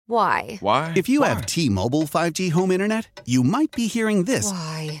Why? Why? If you have T-Mobile 5G home internet, you might be hearing this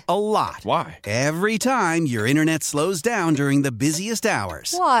Why? a lot. Why? Every time your internet slows down during the busiest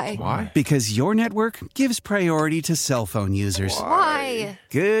hours. Why? Why? Because your network gives priority to cell phone users. Why?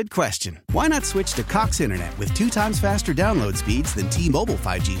 Good question. Why not switch to Cox Internet with 2 times faster download speeds than T-Mobile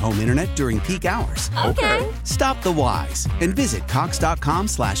 5G home internet during peak hours? Okay. Stop the whys and visit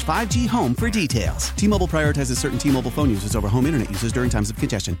cox.com/5G home for details. T-Mobile prioritizes certain T-Mobile phone users over home internet users during times of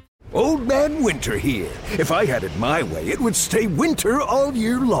congestion. Old Man Winter here. If I had it my way, it would stay winter all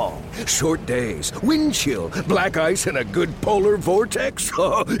year long. Short days, wind chill, black ice, and a good polar vortex.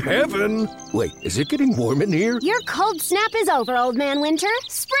 Oh, heaven. Wait, is it getting warm in here? Your cold snap is over, Old Man Winter.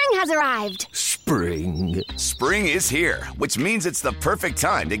 Spring has arrived. Spring. Spring is here, which means it's the perfect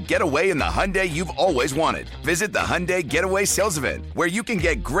time to get away in the Hyundai you've always wanted. Visit the Hyundai Getaway Sales Event, where you can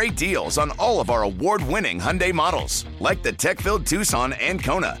get great deals on all of our award-winning Hyundai models, like the tech-filled Tucson and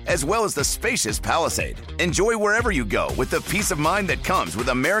Kona, as well as the spacious Palisade. Enjoy wherever you go with the peace of mind that comes with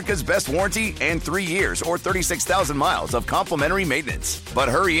America's best warranty and 3 years or 36,000 miles of complimentary maintenance. But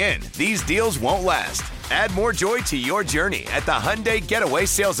hurry in, these deals won't last. Add more joy to your journey at the Hyundai Getaway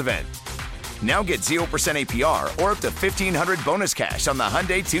Sales Event. Now get 0% APR or up to $1,500 bonus cash on the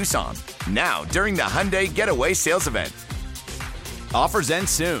Hyundai Tucson. Now, during the Hyundai Getaway Sales Event. Offers end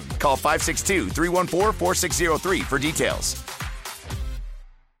soon. Call 562-314-4603 for details.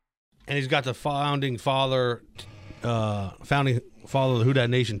 And he's got the founding father of the Who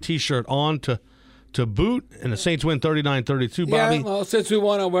Dat Nation T-shirt on to boot, and the Saints win 39-32, Bobby. Yeah, well, since we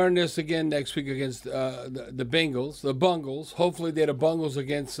want to wear this again next week against the Bengals, the Bungles, hopefully they're the Bungles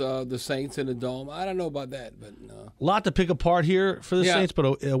against the Saints in the Dome. I don't know about that, but A lot to pick apart here for the Saints,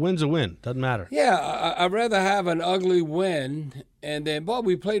 but a win's a win. Doesn't matter. Yeah, I'd rather have an ugly win, and then, but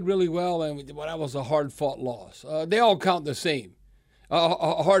we played really well, and that was a hard-fought loss. They all count the same.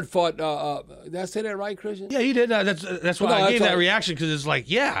 Hard-fought. Did I say that right, Christian? Yeah, you did. That's why I gave that reaction, because it's like,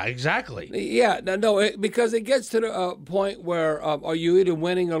 yeah, exactly. Yeah, because it gets to the point where are you either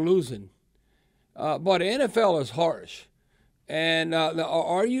winning or losing? But the NFL is harsh. And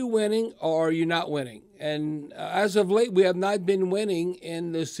are you winning or are you not winning? And as of late, we have not been winning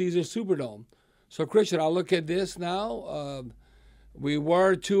in the Caesars Superdome. So, Christian, I look at this now. We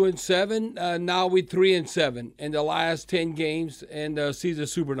were 2-7. Now we 3-7 in the last 10 games in the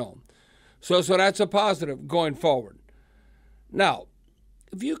Caesars Superdome. So that's a positive going forward. Now,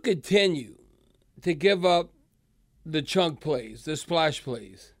 if you continue to give up the chunk plays, the splash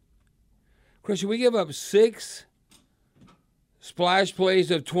plays, Christian, we give up 6 splash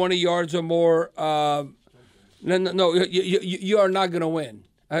plays of 20 yards or more. No, you are not going to win.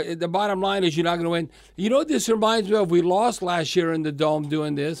 The bottom line is you're not going to win. You know what this reminds me of? We lost last year in the Dome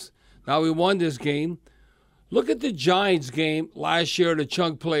doing this. Now we won this game. Look at the Giants game last year, the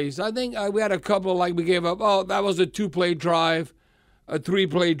chunk plays. I think we had a couple like we gave up. Oh, that was a 2-play drive, a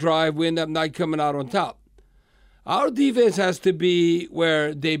 3-play drive. We end up not coming out on top. Our defense has to be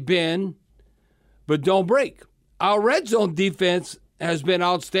where they bend, but don't break. Our red zone defense has been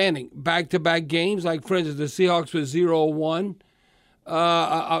outstanding. Back-to-back games, like, for instance, the Seahawks with 0-1.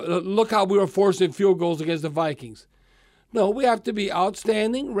 Look how we were forcing field goals against the Vikings. No, we have to be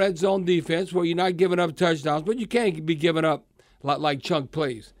outstanding red zone defense where you're not giving up touchdowns, but you can't be giving up like chunk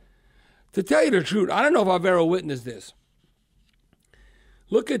plays. To tell you the truth, I don't know if I've ever witnessed this.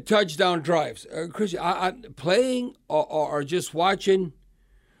 Look at touchdown drives. Chris, playing or just watching,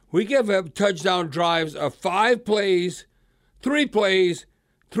 we give up touchdown drives of 5 plays, 3 plays,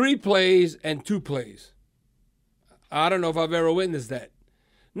 3 plays, and 2 plays. I don't know if I've ever witnessed that.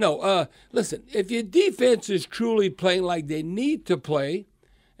 No, listen, if your defense is truly playing like they need to play,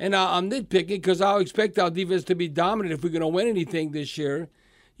 and I'm nitpicking because I'll expect our defense to be dominant if we're going to win anything this year,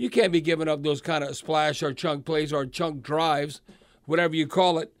 you can't be giving up those kind of splash or chunk plays or chunk drives, whatever you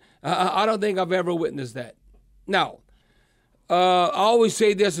call it. I don't think I've ever witnessed that. Now, I always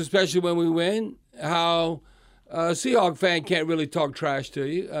say this, especially when we win, how a Seahawk fan can't really talk trash to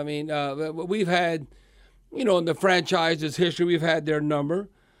you. I mean, we've had... in the franchise's history, we've had their number.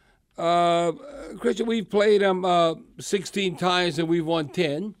 Christian, we've played them 16 times and we've won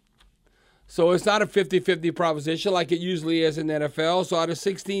 10. So it's not a 50-50 proposition like it usually is in the NFL. So out of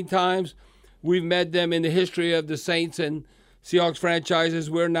 16 times we've met them in the history of the Saints and Seahawks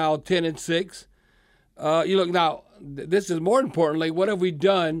franchises, we're now 10-6. You look now, this is more importantly, what have we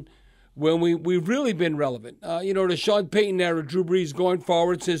done when we've really been relevant? The Sean Payton era, Drew Brees going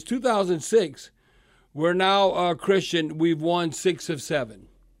forward since 2006, we're now, Christian, we've won 6 of 7.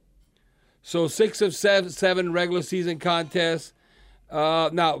 So 6 of 7 regular season contests.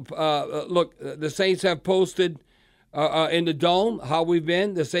 Look, the Saints have posted in the Dome, how we've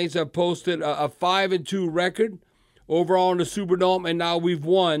been. The Saints have posted a 5-2 record overall in the Superdome, and now we've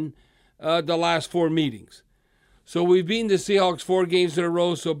won the last 4 meetings. So we've beaten the Seahawks 4 games in a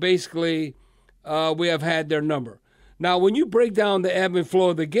row, so basically we have had their number. Now, when you break down the ebb and flow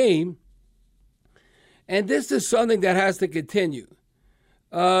of the game, and this is something that has to continue,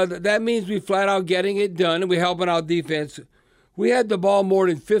 that means we flat out getting it done, and we're helping out defense. We had the ball more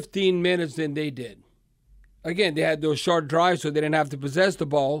than 15 minutes than they did. Again, they had those short drives, so they didn't have to possess the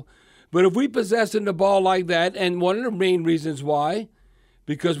ball. But if we possessing the ball like that, and one of the main reasons why,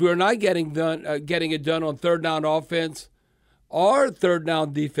 because we're not getting it done on third down offense or third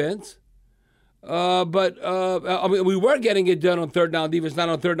down defense. I mean, we were getting it done on third down defense, not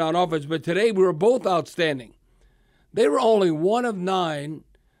on third down offense. But today we were both outstanding. They were only 1 of 9,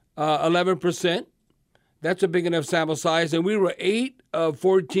 11%. That's a big enough sample size. And we were 8 of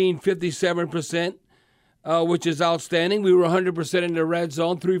 14, 57%, which is outstanding. We were 100% in the red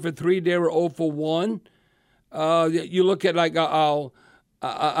zone, 3 for 3. They were 0 for 1. You look at like our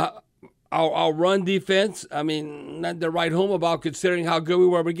run defense. I mean, not to write home about considering how good we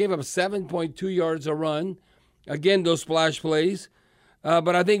were. We gave up 7.2 yards a run. Again, those splash plays.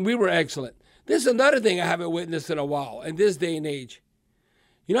 But I think we were excellent. This is another thing I haven't witnessed in a while in this day and age.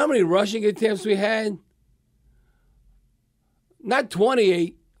 You know how many rushing attempts we had? Not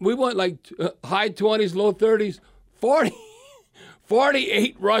 28. We went like high 20s, low 30s.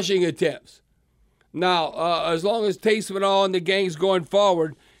 48 rushing attempts. Now, as long as Taysom and all and the gang's going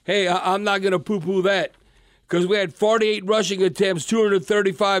forward, hey, I'm not going to poo-poo that, because we had 48 rushing attempts,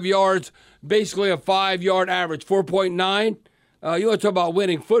 235 yards, basically a 5-yard average, 4.9. You want to talk about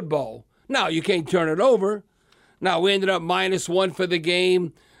winning football. Now, you can't turn it over. Now, we ended up -1 for the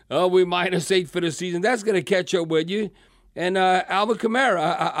game. We -8 for the season. That's going to catch up with you. And Alvin Kamara,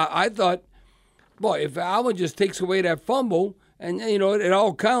 I thought, boy, if Alvin just takes away that fumble, and, you know, it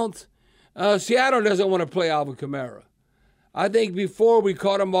all counts, Seattle doesn't want to play Alvin Kamara. I think before we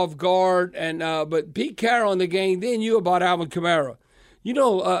caught him off guard, but Pete Carroll and the gang, they knew about Alvin Kamara. You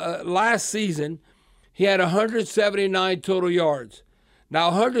know, last season, he had 179 total yards.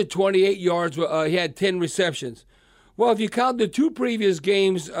 Now, 128 yards, he had 10 receptions. Well, if you count the 2 previous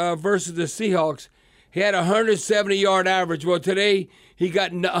games versus the Seahawks, he had a 170-yard average. Well, today, he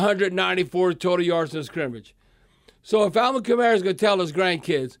got 194 total yards in the scrimmage. So if Alvin Kamara is going to tell his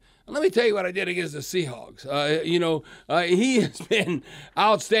grandkids, let me tell you what I did against the Seahawks. He has been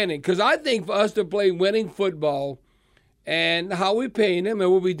outstanding, because I think for us to play winning football and how we paying him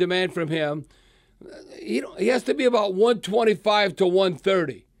and what we demand from him, he has to be about 125 to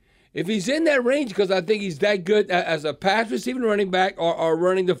 130. If he's in that range, because I think he's that good as a pass receiving running back or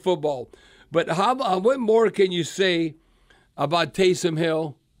running the football. But what more can you say about Taysom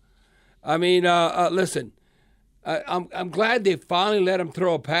Hill? I mean, listen. I'm glad they finally let him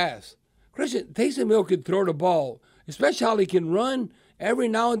throw a pass. Christian, Taysom Hill can throw the ball, especially how he can run. Every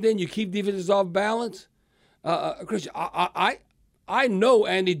now and then you keep defenses off balance. Christian, I know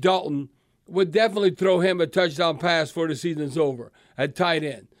Andy Dalton would definitely throw him a touchdown pass before the season's over at tight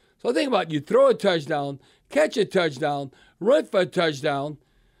end. So think about it. You throw a touchdown, catch a touchdown, run for a touchdown.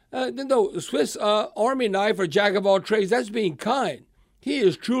 No, Swiss Army knife or jack of all trades, that's being kind. He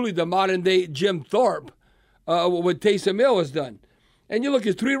is truly the modern-day Jim Thorpe. What Taysom Hill has done. And you look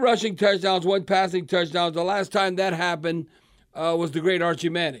at 3 rushing touchdowns, 1 passing touchdown. The last time that happened was the great Archie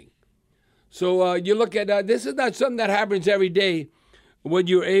Manning. So you look at this is not something that happens every day when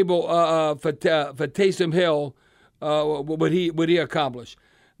you're able for Taysom Hill, what he accomplished.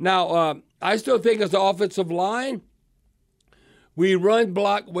 Now, I still think as the offensive line, we run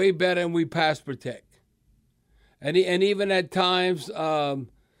block way better than we pass protect. And even at times,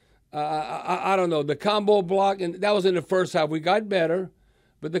 I don't know, the combo block, and that was in the first half. We got better,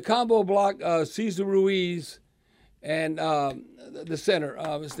 but the combo block, Cesar Ruiz and the center,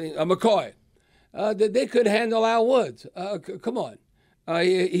 McCoy, they could handle Al Woods. Come on.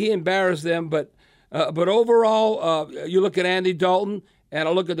 He embarrassed them, but overall, you look at Andy Dalton, and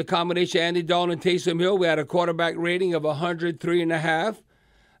I look at the combination Andy Dalton and Taysom Hill. We had a quarterback rating of 103.5.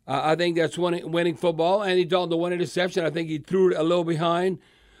 I think that's winning football. Andy Dalton, the 1 interception, I think he threw it a little behind.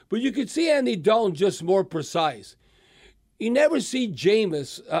 But you could see Andy Dalton just more precise. You never see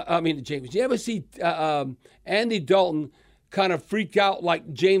You never see Andy Dalton kind of freak out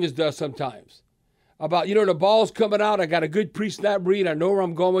like Jameis does sometimes. About, the ball's coming out. I got a good pre-snap read. I know where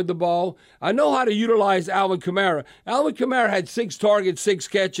I'm going with the ball. I know how to utilize Alvin Kamara. Alvin Kamara had 6 targets, 6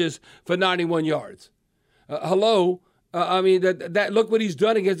 catches for 91 yards. Hello. Look what he's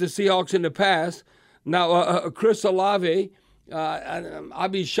done against the Seahawks in the past. Now, Chris Olave,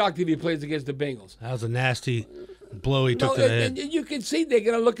 I'd be shocked if he plays against the Bengals. That was a nasty blow he took to the head. And you can see they're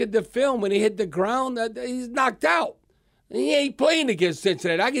going to look at the film when he hit the ground. He's knocked out. He ain't playing against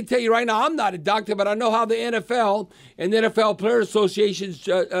Cincinnati. I can tell you right now, I'm not a doctor, but I know how the NFL and the NFL Players Association's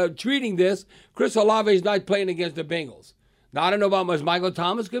treating this. Chris Olave is not playing against the Bengals. Now, I don't know about much Michael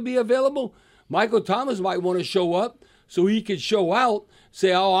Thomas could be available. Michael Thomas might want to show up so he could show out,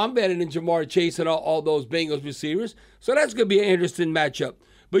 say, oh, I'm better than Jamar Chase and all those Bengals receivers. So that's going to be an interesting matchup.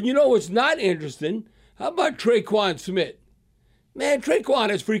 But you know what's not interesting? How about Traquan Smith? Man, Traquan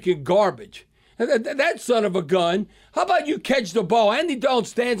is freaking garbage. That son of a gun. How about you catch the ball? Andy Dalton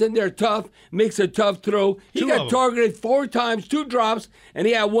stands in there tough, makes a tough throw. He got targeted 4 times, 2 drops, and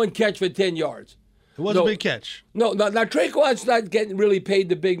he had 1 catch for 10 yards. It was a big catch. No, now Traquan's not getting really paid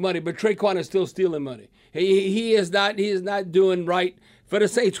the big money, but Traquan is still stealing money. He is not doing right for the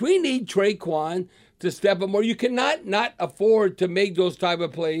Saints. We need Traquan to step up more. You cannot not afford to make those type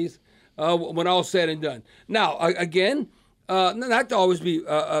of plays when all said and done. Now, again, not to always be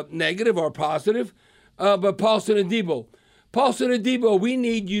negative or positive, but Paulson Adebo, we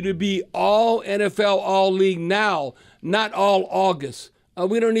need you to be all NFL, all league now, not all August.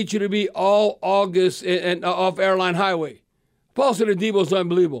 We don't need you to be all August and off Airline Highway. Paulson Adebo is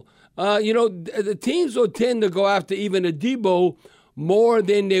unbelievable. The teams will tend to go after even Adebo more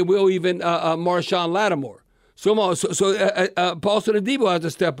than they will even Marshawn Lattimore. So Paulson Adebo has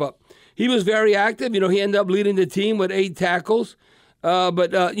to step up. He was very active. He ended up leading the team with 8 tackles.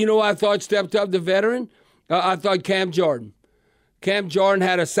 But I thought stepped up the veteran? I thought Cam Jordan. Cam Jordan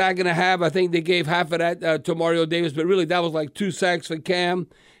had a sack and a half. I think they gave half of that to Mario Davis, but really that was like 2 sacks for Cam.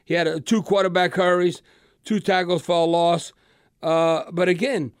 He had 2 quarterback hurries, 2 tackles for a loss. But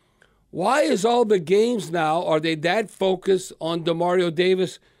again, why is all the games now, are they that focused on DeMario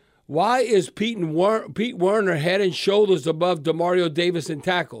Davis? Why is Pete Werner head and shoulders above DeMario Davis in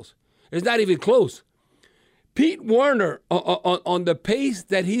tackles? It's not even close. Pete Werner, on the pace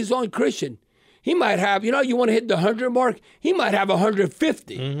that he's on, Christian, he might have, you want to hit the 100 mark, he might have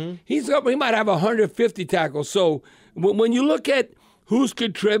 150. Mm-hmm. He might have 150 tackles. So when you look at who's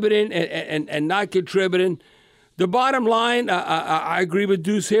contributing and not contributing, the bottom line, I agree with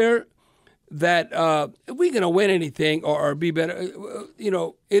Deuce here, that if we're going to win anything or be better,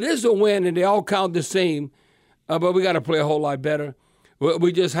 it is a win and they all count the same, but we got to play a whole lot better.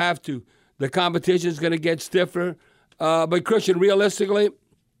 We just have to. The competition is going to get stiffer. But, Christian, realistically,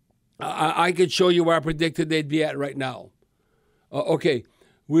 I could show you where I predicted they'd be at right now. Okay,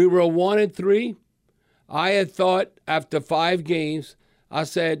 we were 1-3. I had thought after 5 games, I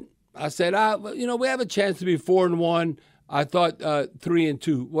said, we have a chance to be 4-1. I thought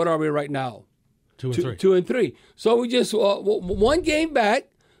 3-2. What are we right now? 2-3. 2-3. So we just 1 game back.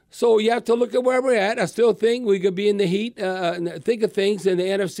 So you have to look at where we're at. I still think we could be in the heat, think of things in the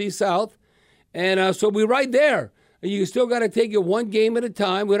NFC South. And so we're right there. You still got to take it 1 game at a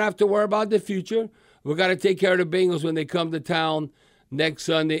time. We don't have to worry about the future. We've got to take care of the Bengals when they come to town next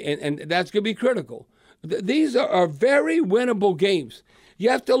Sunday, and that's going to be critical. These are very winnable games. You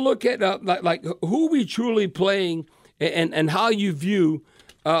have to look at like who we truly playing and how you view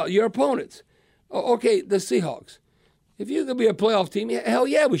your opponents. Okay, the Seahawks. If you could be a playoff team, hell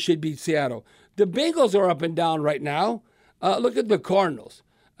yeah, we should beat Seattle. The Bengals are up and down right now. Look at the Cardinals.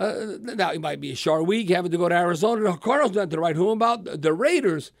 Now, it might be a short week having to go to Arizona. The Cardinals not to write home about. The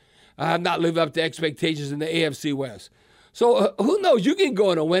Raiders have not lived up to expectations in the AFC West. So who knows? You can go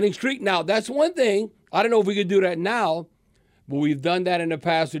on a winning streak. Now, that's one thing. I don't know if we could do that now, but we've done that in the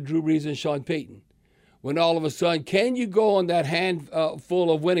past with Drew Brees and Sean Payton. When all of a sudden, can you go on that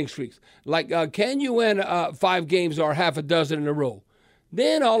handful of winning streaks? Like, can you win 5 games or half a dozen in a row?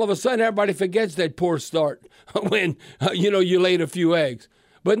 Then all of a sudden, everybody forgets that poor start when, you laid a few eggs.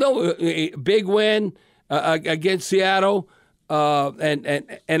 But no, a big win against Seattle.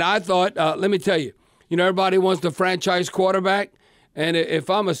 And I thought, let me tell you, everybody wants the franchise quarterback. And if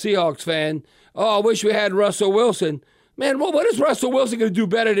I'm a Seahawks fan, I wish we had Russell Wilson. Man, what is Russell Wilson going to do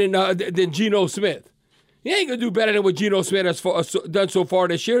better than Geno Smith? He ain't going to do better than what Geno Smith has done so far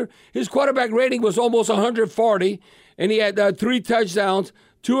this year. His quarterback rating was almost 140, and he had 3 touchdowns,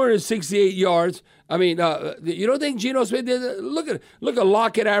 268 yards. I mean, you don't think Geno Smith did? Look at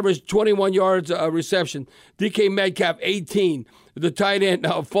Lockett averaged 21 yards reception. DK Metcalf 18. The tight end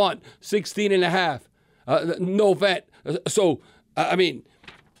Font 16 and a half. No vet. So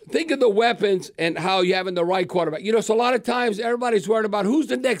think of the weapons and how you having the right quarterback. So a lot of times everybody's worried about who's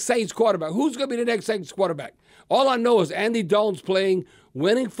the next Saints quarterback. Who's going to be the next Saints quarterback? All I know is Andy Dalton's playing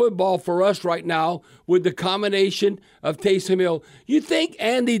winning football for us right now with the combination of Taysom Hill. You think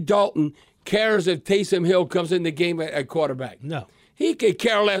Andy Dalton cares if Taysom Hill comes in the game at quarterback? No. He could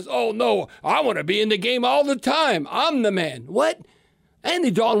care less. Oh, no, I want to be in the game all the time. I'm the man. What?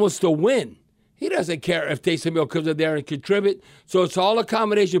 Andy Dalton wants to win. He doesn't care if Taysom Hill comes in there and contribute. So it's all a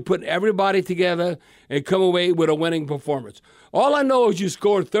combination, putting everybody together and come away with a winning performance. All I know is you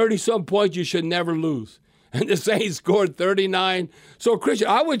scored 30-some points, you should never lose. And the Saints scored 39. So, Christian,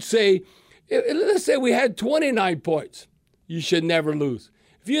 I would say, let's say we had 29 points. You should never lose.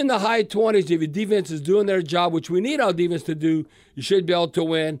 If you're in the high 20s, if your defense is doing their job, which we need our defense to do, you should be able to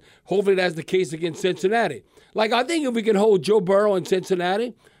win. Hopefully that's the case against Cincinnati. Like, I think if we can hold Joe Burrow in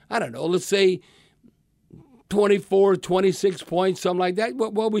Cincinnati, I don't know, let's say 24, 26 points, something like that,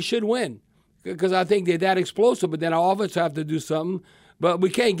 well, we should win. Because I think they're that explosive, but then our offense have to do something. But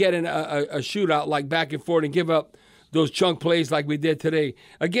we can't get in a shootout like back and forth and give up those chunk plays like we did today.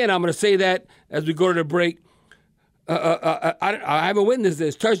 Again, I'm going to say that as we go to the break. I haven't witnessed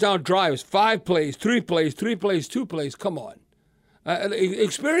this. Touchdown drives, 5 plays, 3 plays, 3 plays, 2 plays. Come on.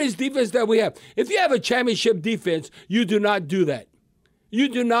 Experienced defense that we have. If you have a championship defense, you do not do that. You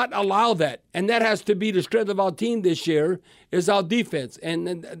do not allow that. And that has to be the strength of our team this year is our defense.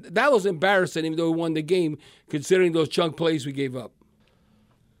 And that was embarrassing, even though we won the game, considering those chunk plays we gave up.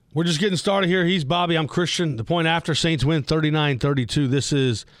 We're just getting started here. He's Bobby. I'm Christian. The point after, Saints win 39-32. This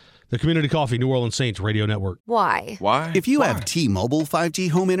is the Community Coffee New Orleans Saints Radio Network. Why? Why? If you have T-Mobile 5G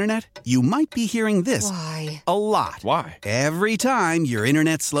home internet, you might be hearing this Why? a lot. Why? Every time your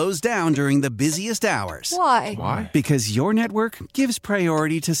internet slows down during the busiest hours. Why? Why? Because your network gives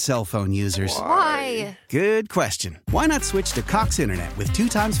priority to cell phone users. Why? Good question. Why not switch to Cox Internet with 2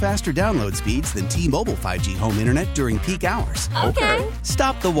 times faster download speeds than T-Mobile 5G home internet during peak hours? Okay.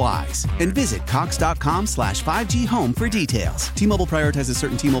 Stop the whys and visit cox.com/5G home for details. T-Mobile prioritizes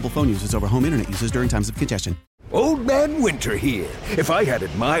certain T-Mobile phone users over home internet users during times of congestion. Old Man Winter here. If I had it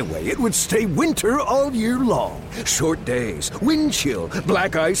my way, it would stay winter all year long. Short days, wind chill,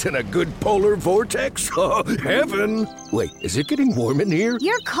 black ice, and a good polar vortex. Oh, heaven. Wait, is it getting warm in here?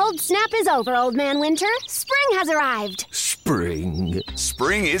 Your cold snap is over, Old Man Winter. Spring has arrived. Spring.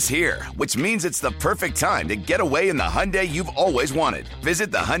 Spring is here, which means it's the perfect time to get away in the Hyundai you've always wanted.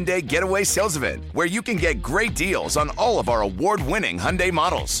 Visit the Hyundai Getaway Sales Event, where you can get great deals on all of our award-winning Hyundai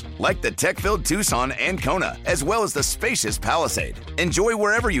models, like the tech-filled Tucson and Kona, as well as the spacious Palisade. Enjoy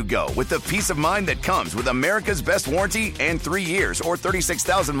wherever you go with the peace of mind that comes with America's best warranty and 3 years or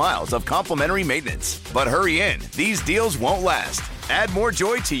 36,000 miles of complimentary maintenance. But hurry in, these deals won't last. Add more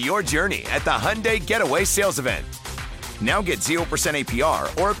joy to your journey at the Hyundai Getaway Sales Event. Now get 0% APR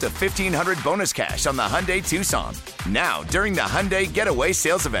or up to $1,500 bonus cash on the Hyundai Tucson. Now, during the Hyundai Getaway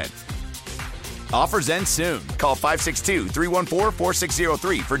Sales Event. Offers end soon. Call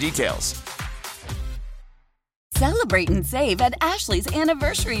 562-314-4603 for details. Celebrate and save at Ashley's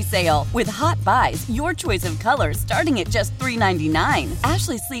Anniversary Sale. With Hot Buys, your choice of colors starting at just $3.99.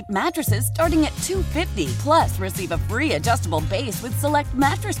 Ashley Sleep mattresses starting at $2.50. Plus, receive a free adjustable base with select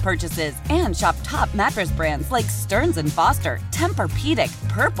mattress purchases. And shop top mattress brands like Stearns & Foster, Tempur-Pedic,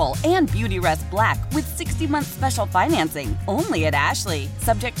 Purple, and Beautyrest Black with 60-month special financing. Only at Ashley.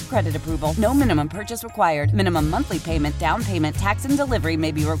 Subject to credit approval. No minimum purchase required. Minimum monthly payment, down payment, tax, and delivery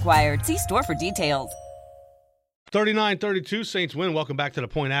may be required. See store for details. 39-32, Saints win. Welcome back to the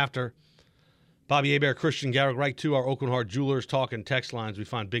point after. Bobby Hebert, Christian Garrick, right to our Oakland Heart Jewelers talking text lines. We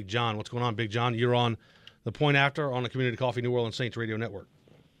find Big John. What's going on, Big John? You're on the point after on the Community Coffee New Orleans Saints Radio Network.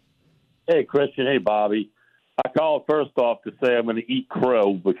 Hey, Christian. Hey, Bobby. I called first off to say I'm going to eat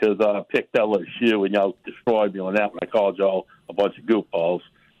crow because I picked LSU and y'all destroyed me on that when I called y'all a bunch of goofballs.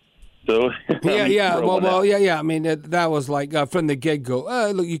 So yeah. I mean, that was like from the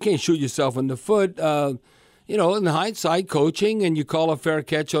get-go. Look, you can't shoot yourself in the foot. In hindsight, coaching, and you call a fair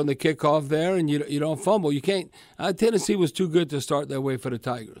catch on the kickoff there, and you don't fumble. You can't. Tennessee was too good to start that way for the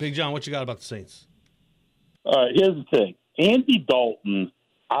Tigers. Big John, what you got about the Saints? Here's the thing. Andy Dalton,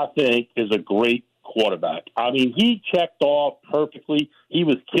 I think, is a great quarterback. I mean, he checked off perfectly. He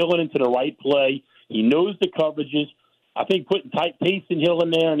was killing into the right play. He knows the coverages. I think putting Taysom Hill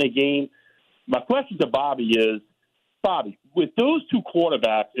in there in the game. My question to Bobby is, Bobby, with those two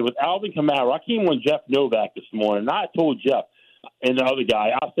quarterbacks, it was Alvin Kamara. I came on Jeff Novak this morning, and I told Jeff and the other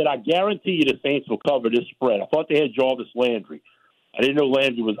guy, I said, I guarantee you the Saints will cover this spread. I thought they had Jarvis Landry. I didn't know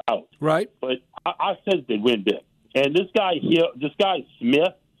Landry was out. Right. But I said they'd win big. And this guy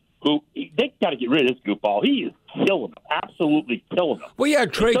Smith, who they got to get rid of this goofball. He is killing them, absolutely killing them. Well, yeah,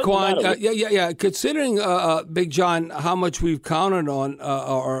 Traquan. Considering Big John, how much we've counted on,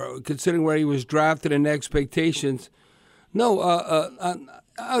 or considering where he was drafted and expectations. No,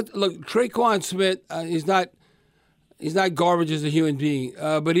 look, Traquan Smith, he's not He's not garbage as a human being,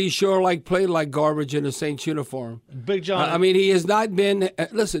 but he sure played like garbage in a Saints uniform. Big John. I mean, he has not been.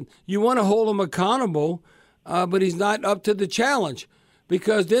 Listen, you want to hold him accountable, but he's not up to the challenge.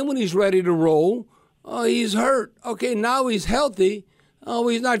 Because then when he's ready to roll, he's hurt. Okay, now he's healthy. Oh,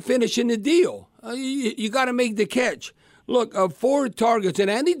 he's not finishing the deal. You got to make the catch. Look, 4 targets, and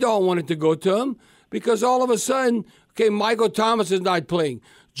Andy Dalton wanted to go to him because all of a sudden, okay, Michael Thomas is not playing.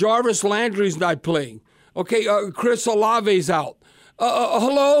 Jarvis Landry's not playing. Okay, Chris Olave's out.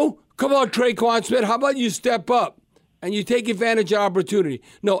 Hello? Come on, Traquan Smith. How about you step up and you take advantage of opportunity?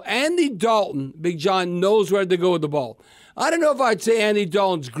 No, Andy Dalton, Big John, knows where to go with the ball. I don't know if I'd say Andy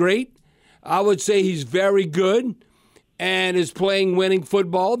Dalton's great. I would say he's very good and is playing winning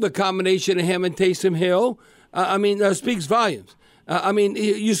football. The combination of him and Taysom Hill, speaks volumes.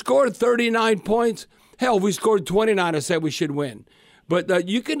 You scored 39 points. Hell, if we scored 29, I said we should win. But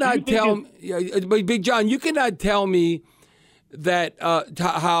you cannot tell me, Big John, you cannot tell me that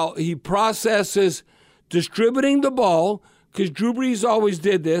how he processes distributing the ball, because Drew Brees always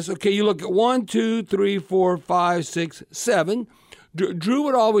did this. Okay, you look at 1, 2, 3, 4, 5, 6, 7. Drew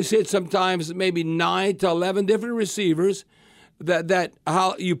would always hit sometimes maybe 9 to 11 different receivers. That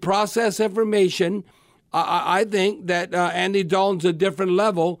how you process information. I think that Andy Dalton's a different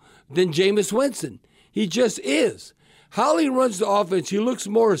level than Jameis Winston. He just is. How he runs the offense, he looks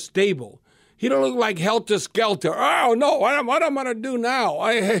more stable. He don't look like helter-skelter. Oh, no, what am I going to do now?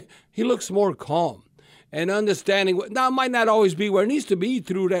 He looks more calm and understanding. Now, it might not always be where it needs to be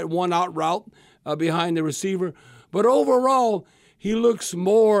through that one-out route behind the receiver. But overall, he looks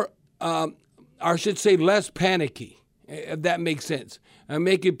more, less panicky, if that makes sense, and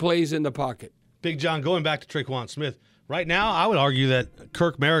making plays in the pocket. Big John, going back to Traquan Smith, right now I would argue that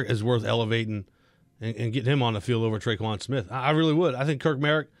Kirk Merritt is worth elevating and getting him on the field over Traquan Smith. I really would. I think Kirk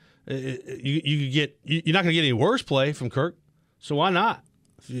Merritt, you're not going to get any worse play from Kirk, so why not?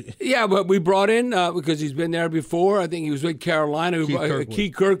 Yeah, but we brought in, because he's been there before, I think he was with Carolina,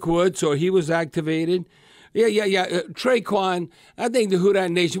 Keith Kirkwood, so he was activated. Yeah. Traquan, I think the Who Dat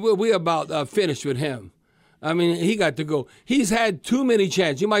Nation, we're about finished with him. I mean, he got to go. He's had too many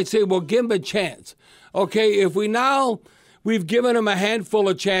chances. You might say, well, give him a chance. Okay, if we've given him a handful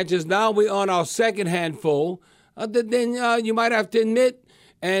of chances, now we're on our second handful, then you might have to admit,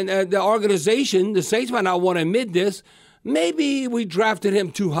 and the organization, the Saints might not want to admit this, maybe we drafted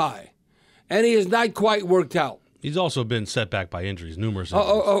him too high, and he has not quite worked out. He's also been set back by injuries, numerous injuries.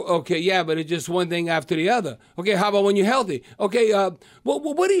 Okay, yeah, but it's just one thing after the other. Okay, how about when you're healthy? Okay,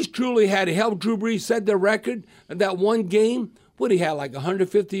 what he's truly had, he helped Drew Brees set the record in that one game. What, he had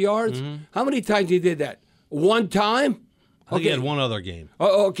 150 yards? Mm-hmm. How many times he did that? One time? I think he had one other game.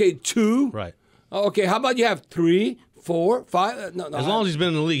 Okay, 2? Right. Okay, how about you have 3, 4, 5? No, as long as he's been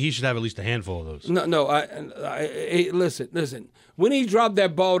in the league, he should have at least a handful of those. No. Listen. When he dropped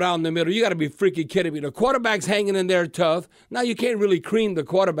that ball down the middle, you got to be freaking kidding me. The quarterback's hanging in there tough. Now you can't really cream the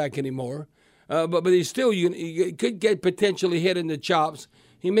quarterback anymore. But he's still, you could get potentially hit in the chops.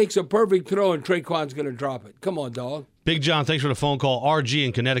 He makes a perfect throw, and Traquan's going to drop it. Come on, dog. Big John, thanks for the phone call. RG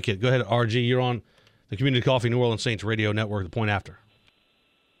in Connecticut. Go ahead, RG. You're on the Community Coffee New Orleans Saints Radio Network, The Point After.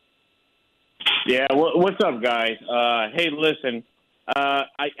 Yeah, what's up, guys? Hey, listen, I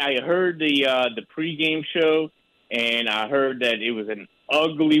heard the pregame show, and I heard that it was an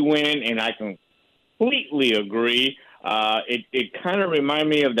ugly win, and I completely agree. It kind of reminded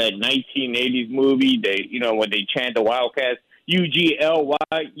me of that 1980s movie. When they chant the Wildcats,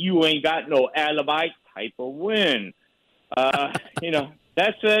 UGLY, you ain't got no alibi type of win.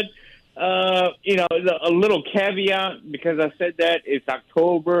 That said, a little caveat, because I said that it's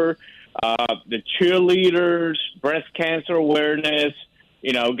October. The cheerleaders, breast cancer awareness,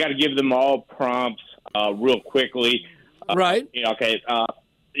 got to give them all prompts real quickly. Right. Okay.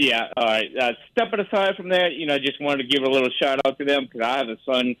 Yeah. All right. Stepping aside from that, I just wanted to give a little shout out to them, because I have a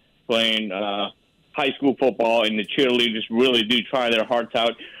son playing high school football, and the cheerleaders really do try their hearts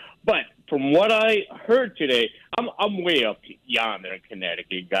out. But from what I heard today, I'm way up yonder in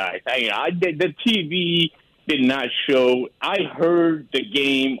Connecticut, guys. The TV did not show. I heard the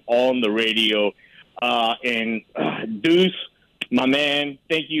game on the radio, and Deuce, my man,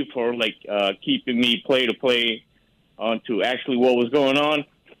 thank you for keeping me play to play onto actually what was going on.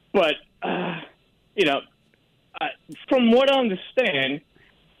 But from what I understand,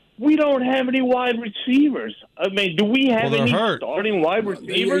 we don't have any wide receivers. I mean, do we have any starting wide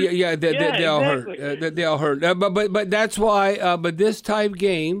receivers? Yeah, they all hurt. They all hurt. But that's why. But this type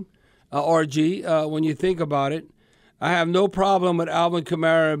game, RG, when you think about it, I have no problem with Alvin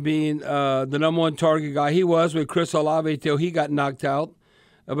Kamara being the number one target guy. He was with Chris Olave till he got knocked out.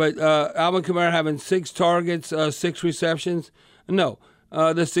 But Alvin Kamara having 6 targets, 6 receptions, no.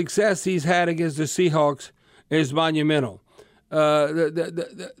 The success he's had against the Seahawks is monumental.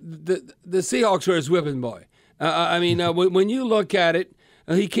 The Seahawks are his whipping boy. When you look at it,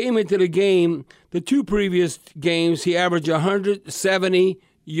 he came into the game, the 2 previous games, he averaged 170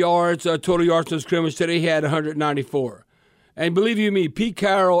 yards, total yards from scrimmage. Today he had 194. And believe you me, Pete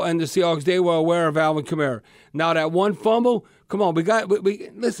Carroll and the Seahawks, they were aware of Alvin Kamara. Now that one fumble, come on,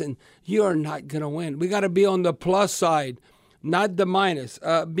 listen, you are not going to win. We got to be on the plus side, not the minus.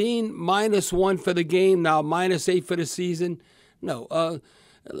 Being -1 for the game, now -8 for the season, no.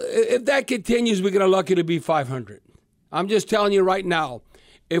 If that continues, we're going to lucky to be 500. I'm just telling you right now,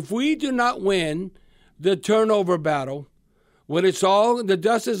 if we do not win the turnover battle, when the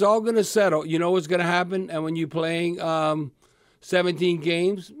dust is all going to settle, you know what's going to happen? And when you're playing 17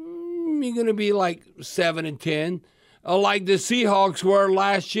 games, you're going to be like 7-10, like the Seahawks were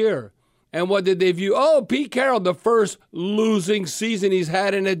last year. And what did they view? Oh, Pete Carroll, the first losing season he's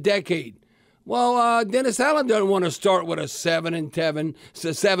had in a decade. Well, Dennis Allen doesn't want to start with a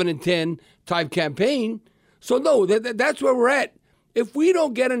 7-10 type campaign. So no, that's where we're at. If we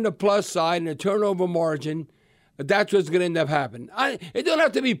don't get in the plus side and the turnover margin, that's what's going to end up happening. It don't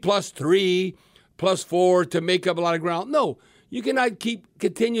have to be +3, +4 to make up a lot of ground. No, you cannot keep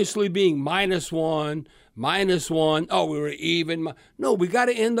continuously being -1. Oh, we were even. No, we got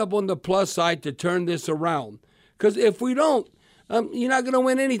to end up on the plus side to turn this around. Because if we don't, you're not going to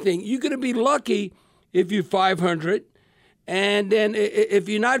win anything. You're going to be lucky if you're 500. And then if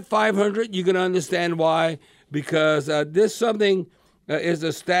you're not 500, you're going to understand why. Because this something is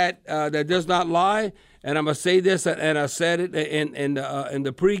a stat that does not lie. And I'm going to say this, and I said it in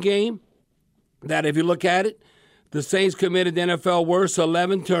the pregame, that if you look at it, the Saints committed the NFL worst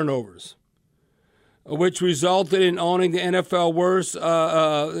 11 turnovers, which resulted in owning the NFL worst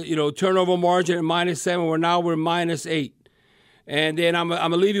turnover margin at -7. We're -8. And then I'm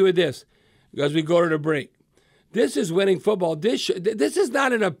going to leave you with this, because we go to the break. This is winning football. This is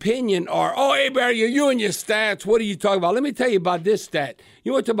not an opinion or, hey, Barry, you and your stats. What are you talking about? Let me tell you about this stat.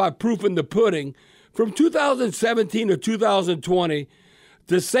 You want to talk about proof in the pudding. From 2017 to 2020,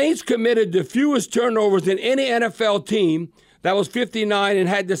 the Saints committed the fewest turnovers in any NFL team. That was 59, and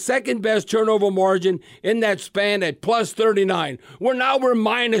had the second best turnover margin in that span at +39. We're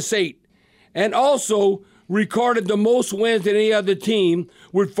 -8. And also recorded the most wins than any other team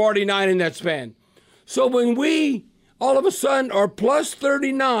with 49 in that span. So when we all of a sudden are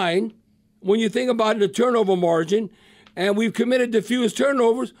 +39, when you think about the turnover margin, and we've committed the fewest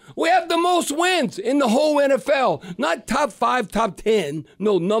turnovers, we have the most wins in the whole NFL. Not top 5, top 10.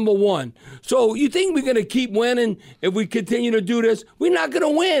 No, number 1. So you think we're going to keep winning if we continue to do this? We're not going to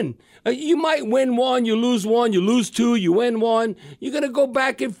win. You might win 1, you lose 1, you lose 2, you win 1. You're going to go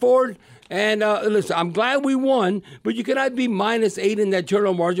back and forth. And listen, I'm glad we won, but you cannot be -8 in that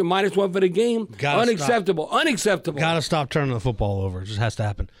turnover margin, -1 for the game. Unacceptable. Unacceptable. Got to stop turning the football over. It just has to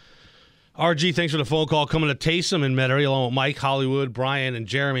happen. RG, thanks for the phone call. Coming to Taysom in Metairie, along with Mike, Hollywood, Brian, and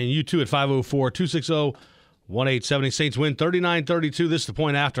Jeremy, and you too at 504-260-1870. Saints win 39-32. This is the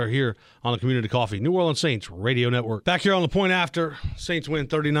Point After here on the Community Coffee New Orleans Saints Radio Network. Back here on the Point After, Saints win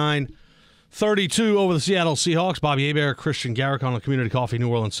 39-32 over the Seattle Seahawks. Bobby Hebert, Christian Garrick on the Community Coffee New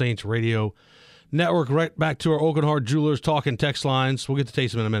Orleans Saints Radio Network. Right back to our Oakenhart Jewelers talking text lines. We'll get to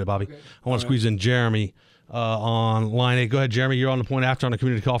Taysom in a minute, Bobby. Okay. I want to squeeze in Jeremy on line 8. Go ahead, Jeremy. You're on the Point After on the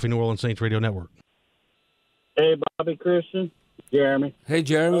Community Coffee New Orleans Saints Radio Network. Hey, Bobby, Christian, Jeremy. Hey,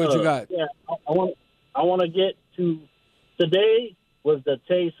 Jeremy, what you got? Yeah, I want to get to today was the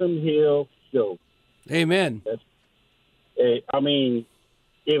Taysom Hill show. Amen. I mean,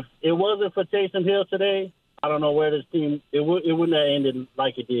 if it wasn't for Taysom Hill today, I don't know where this team it wouldn't have ended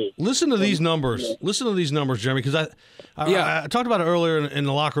like it did. Listen to these numbers. Yeah. Listen to these numbers, Jeremy, because I talked about it earlier in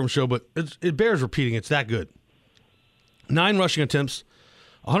the locker room show, but it bears repeating. It's that good. 9 rushing attempts,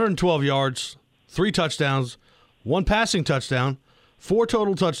 112 yards, 3 touchdowns, 1 passing touchdown, 4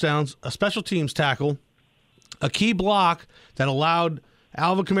 total touchdowns, a special teams tackle, a key block that allowed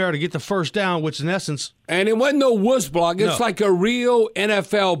Alvin Kamara to get the first down, which in essence... And it wasn't no wuss block. It's like a real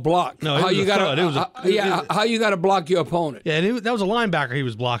NFL block. No, how you got to block your opponent. Yeah, and that was a linebacker he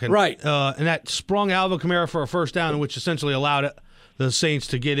was blocking. Right. And that sprung Alvin Kamara for a first down, which essentially allowed the Saints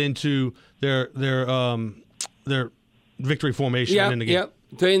to get into their victory formation and in the game. Yep,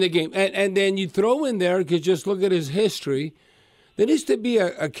 to end the game. And then you throw in there, because just look at his history, there needs to be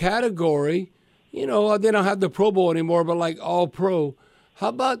a category, they don't have the Pro Bowl anymore, but like All-Pro. How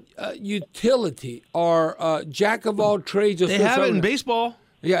about utility or jack of all trades? They have it in baseball.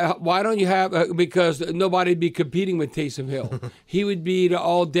 Yeah, why don't you have because nobody'd be competing with Taysom Hill. He would be the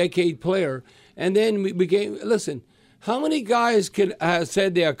all-decade player. And then we became, listen, how many guys can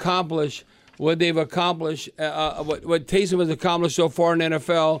said they accomplish what they've accomplished, what Taysom has accomplished so far in the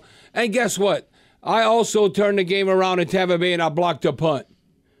NFL? And guess what? I also turned the game around in Tampa Bay and I blocked a punt.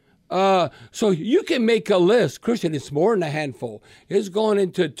 So you can make a list. Christian, it's more than a handful. It's going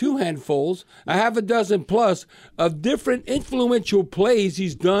into 2 handfuls, a half a dozen plus of different influential plays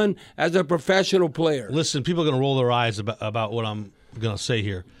he's done as a professional player. Listen, people are going to roll their eyes about what I'm going to say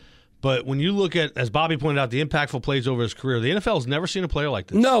here. But when you look at, as Bobby pointed out, the impactful plays over his career, the NFL has never seen a player like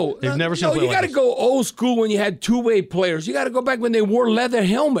this. No. They've never seen a player like this. You got to go old school when you had two-way players. You got to go back when they wore leather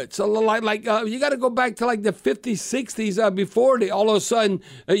helmets. You got to go back to like the 50s, 60s before they all of a sudden,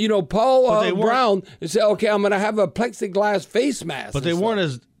 Paul Brown said, okay, I'm going to have a plexiglass face mask. But they weren't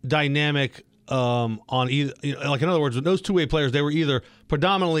as dynamic on either. Like in other words, with those two-way players, they were either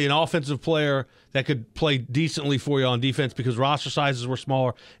predominantly an offensive player that could play decently for you on defense because roster sizes were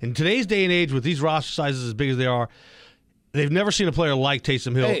smaller. In today's day and age, with these roster sizes as big as they are, they've never seen a player like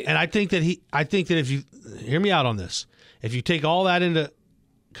Taysom Hill. Hey. And I think that if you hear me out on this, if you take all that into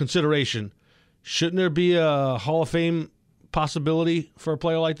consideration, shouldn't there be a Hall of Fame possibility for a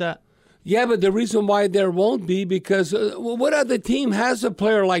player like that? Yeah, but the reason why there won't be because what other team has a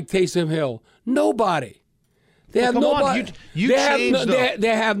player like Taysom Hill? Nobody. They have nobody.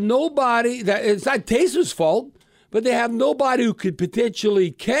 They have nobody. It's not Taysom's fault, but they have nobody who could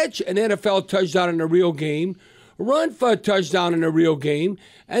potentially catch an NFL touchdown in a real game, run for a touchdown in a real game,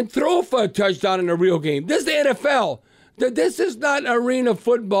 and throw for a touchdown in a real game. This is the NFL. This is not arena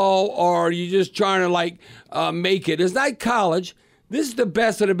football, or you just trying to make it. It's not college. This is the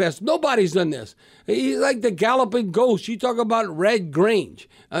best of the best. Nobody's done this. He's like the galloping ghost. You talk about Red Grange.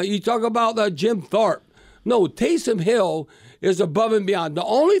 You talk about Jim Thorpe. No, Taysom Hill is above and beyond. The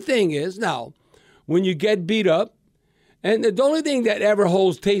only thing is, now, when you get beat up, and the only thing that ever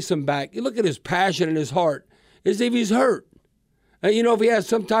holds Taysom back, you look at his passion and his heart, is if he's hurt. If he has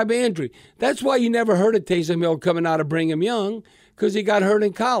some type of injury. That's why you never heard of Taysom Hill coming out of Brigham Young, because he got hurt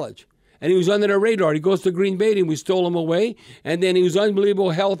in college. And he was under the radar. He goes to Green Bay, and we stole him away. And then he was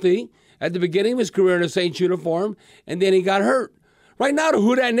unbelievable healthy at the beginning of his career in a Saints uniform, and then he got hurt. Right now, the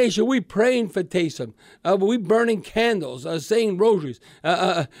Who Dat Nation, we praying for Taysom. We burning candles, saying rosaries.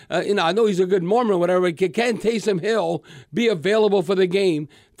 I know he's a good Mormon or whatever. Can Taysom Hill be available for the game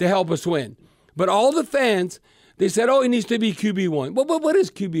to help us win? But all the fans, they said, he needs to be QB1. What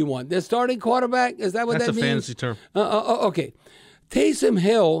is QB1? The starting quarterback? Is that what that means? That's a fantasy term. Okay. Taysom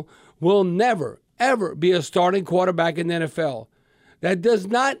Hill will never, ever be a starting quarterback in the NFL. That does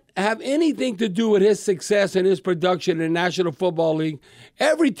not have anything to do with his success and his production in the National Football League.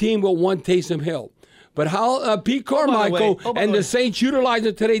 Every team will want Taysom Hill. But how Pete Carmichael and the Saints utilize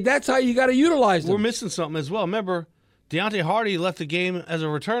it today, that's how you got to utilize them. We're missing something as well. Remember, Deontay Hardy left the game as a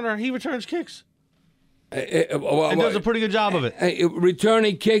returner. He returns kicks. And does a pretty good job of it.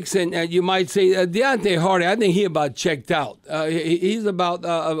 Returning kicks, and you might say, Deontay Hardy, I think he about checked out. He's about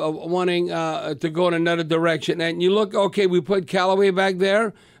wanting to go in another direction. And you look, okay, we put Callaway back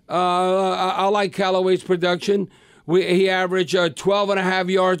there. I like Callaway's production. He averaged 12.5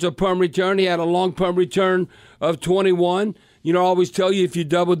 yards of punt return. He had a long punt return of 21. I always tell you if you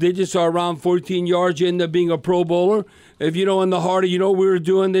double digits or around 14 yards, you end up being a Pro Bowler. If in the Hardy, what we were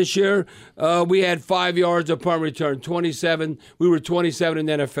doing this year, we had 5 yards of punt return, 27. We were 27 in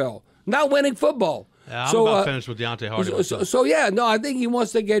the NFL. Not winning football. Yeah, I'm about finished with Deontay Hardy. I think he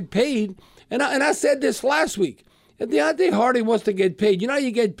wants to get paid. And I said this last week. If Deontay Hardy wants to get paid, how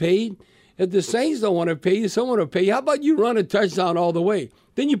you get paid? If the Saints don't want to pay you, someone will pay you. How about you run a touchdown all the way?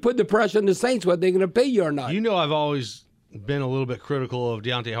 Then you put the pressure on the Saints whether they're going to pay you or not. I've always been a little bit critical of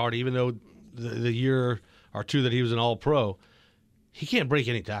Deontay Hardy, even though the year or two that he was an All-Pro, he can't break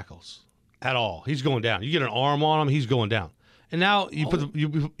any tackles at all. He's going down. You get an arm on him, he's going down. And now you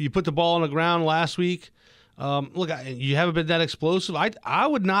put the ball on the ground last week. Look, you haven't been that explosive. I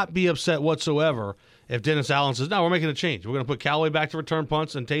would not be upset whatsoever if Dennis Allen says, no, we're making a change. We're going to put Callaway back to return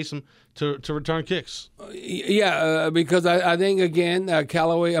punts and Taysom to return kicks. Because I think, again,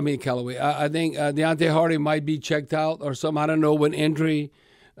 Callaway, I think Deontay Hardy might be checked out or something. I don't know what injury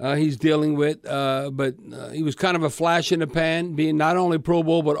he's dealing with, but he was kind of a flash in the pan, being not only Pro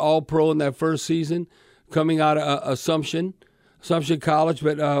Bowl but All-Pro in that first season, coming out of Assumption College.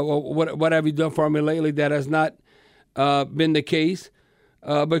 But what have you done for me lately? That has not been the case.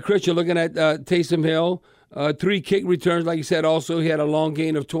 But Chris, you're looking at Taysom Hill, 3 kick returns, like you said. Also, he had a long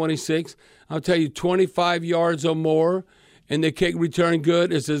gain of 26. I'll tell you, 25 yards or more, and the kick return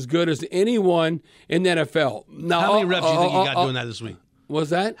good is as good as anyone in the NFL. Now, how many reps do you think you got doing that this week?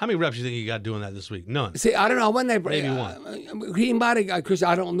 Was that? How many reps do you think he got doing that this week? None. See, I don't know. Maybe one. He might have, Chris,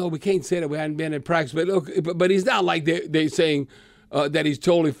 I don't know. We can't say that we hadn't been in practice. But look, but he's not like they're saying that he's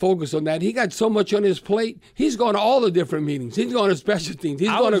totally focused on that. He got so much on his plate. He's going to all the different meetings. He's going to special teams. He's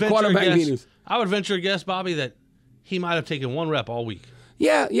going to quarterback meetings. I would venture a guess, Bobby, that he might have taken one rep all week.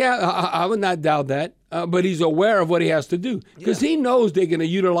 Yeah, I would not doubt that. But he's aware of what he has to do because he knows they're going to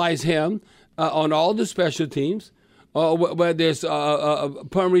utilize him on all the special teams. Where there's a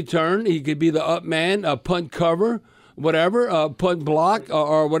punt return, he could be the up man, a punt cover, whatever, a punt block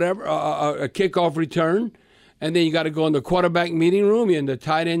or whatever, a kickoff return. And then you got to go in the quarterback meeting room, in the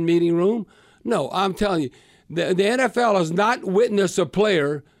tight end meeting room. No, I'm telling you, the NFL has not witnessed a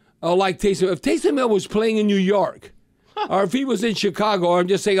player like Taysom. If Taysom Hill was playing in New York, or if he was in Chicago, or I'm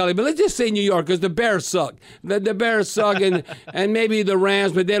just saying LA, but let's just say New York because the Bears suck. The Bears suck, and maybe the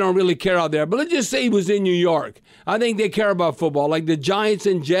Rams, but they don't really care out there. But let's just say he was in New York. I think they care about football. Like the Giants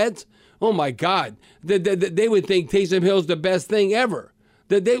and Jets, oh my God. They would think Taysom Hill's the best thing ever.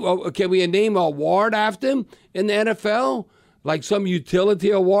 Can we name an award after him in the NFL? Like some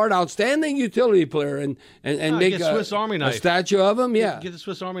utility award, outstanding utility player, and make Swiss Army knife. A statue of him. Yeah, get the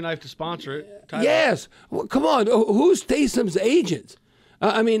Swiss Army knife to sponsor it. Yes, well, come on. Who's Taysom's agent?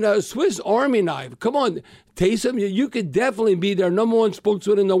 Swiss Army knife. Come on, Taysom. You could definitely be their number one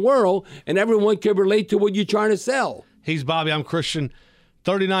spokesman in the world, and everyone can relate to what you're trying to sell. He's Bobby. I'm Christian.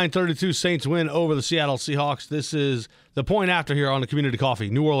 39-32 Saints win over the Seattle Seahawks. This is the point after here on the Community Coffee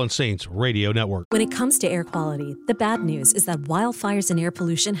New Orleans Saints Radio Network. When it comes to air quality, the bad news is that wildfires and air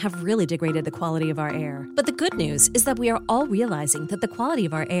pollution have really degraded the quality of our air. But the good news is that we are all realizing that the quality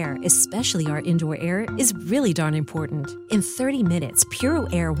of our air, especially our indoor air, is really darn important. In 30 minutes, Puro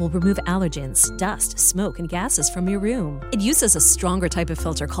Air will remove allergens, dust, smoke, and gases from your room. It uses a stronger type of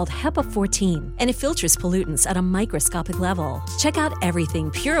filter called HEPA 14, and it filters pollutants at a microscopic level. Check out everything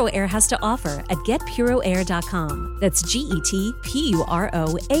Puro Air has to offer at getpuroair.com. That's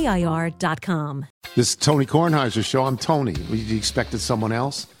GetPuroAir.com. This is Tony Kornheiser's show. I'm Tony. You expected someone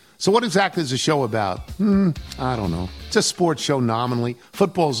else? So what exactly is the show about? I don't know. It's a sports show nominally.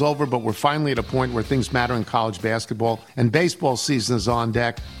 Football's over, but we're finally at a point where things matter in college basketball, and baseball season is on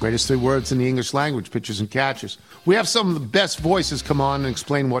deck. Greatest three words in the English language, pitchers and catchers. We have some of the best voices come on and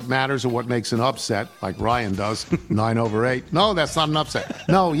explain what matters or what makes an upset, like Ryan does, 9/8. No, that's not an upset.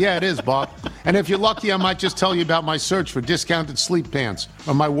 No, yeah, it is, Bob. And if you're lucky, I might just tell you about my search for discounted sleep pants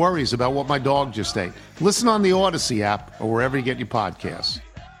or my worries about what my dog just ate. Listen on the Odyssey app or wherever you get your podcasts.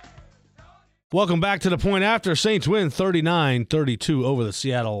 Welcome back to the point after. Saints win 39-32 over the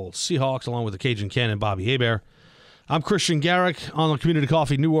Seattle Seahawks, along with the Cajun Cannon, Bobby Hebert. I'm Christian Garrick on the Community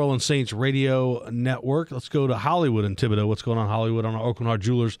Coffee New Orleans Saints Radio Network. Let's go to Hollywood and Thibodaux. What's going on, Hollywood, on our Oakland Heart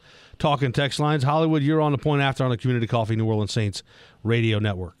Jewelers talking text lines? Hollywood, you're on the point after on the Community Coffee New Orleans Saints Radio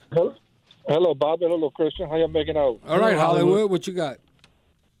Network. Hello, Bobby. Hello, Christian. How you making out? All right, Hollywood. What you got?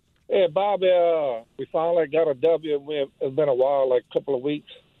 Hey, Bobby, we finally got a W. It's been a while, like a couple of weeks.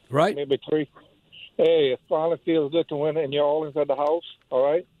 Right. Maybe 3. Hey, it finally feels good to win in New Orleans at the house, all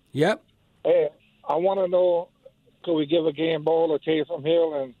right? Yep. Hey, I want to know, could we give a game ball to Taysom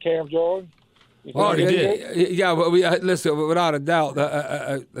Hill and Cam Jordan? Yeah, but listen, without a doubt,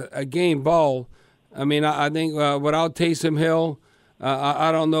 a game ball. I mean, I think without Taysom Hill,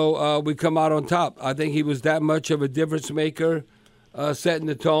 I don't know, we come out on top. I think he was that much of a difference maker, setting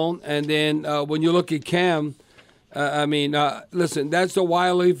the tone. And then when you look at Cam, listen, that's a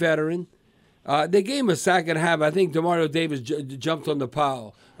wily veteran. They gave him a sack and a half. I think Demario Davis jumped on the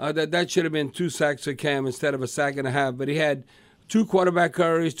pile. That should have been 2 sacks for Cam instead of a sack and a half. But he had 2 quarterback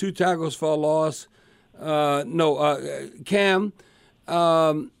hurries, 2 tackles for a loss. Cam,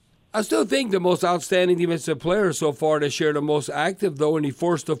 I still think the most outstanding defensive player so far this year, the most active, though, and he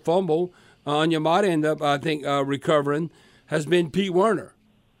forced a fumble. You might end up, I think, recovering, has been Pete Werner.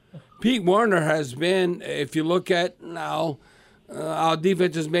 Pete Werner has been, if you look at now, our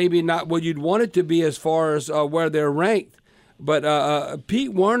defense is maybe not what you'd want it to be as far as where they're ranked. But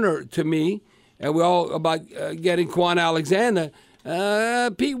Pete Werner, to me, and we're all about getting Quan Alexander,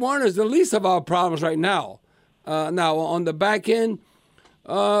 Pete Werner is the least of our problems right now. Now, on the back end,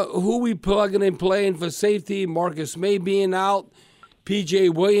 who we plugging and playing for safety, Marcus May being out, P.J.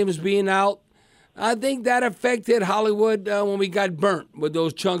 Williams being out, I think that affected Hollywood when we got burnt with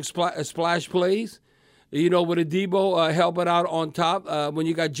those chunk splash plays. You know, with Adebo helping out on top. When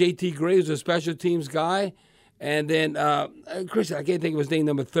you got J.T. Graves, a special teams guy. And then, Christian, I can't think of his name,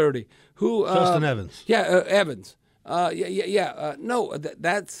 number 30. Justin Evans. Yeah, Evans.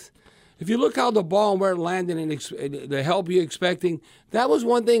 That's... If you look how the ball and where it landed and the help you're expecting, that was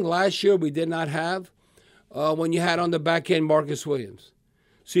one thing last year we did not have when you had on the back end Marcus Williams.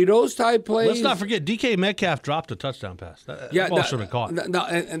 See those type plays. Let's not forget DK Metcalf dropped a touchdown pass. That ball should have been caught. No,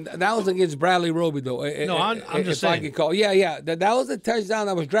 and that was against Bradley Roby, though. No, I'm just saying. I could call. Yeah. That was a touchdown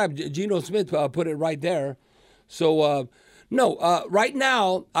that was dropped. Geno Smith put it right there. So, right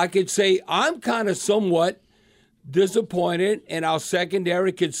now, I could say I'm kind of somewhat disappointed in our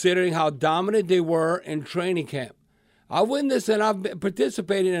secondary considering how dominant they were in training camp. I witnessed and I've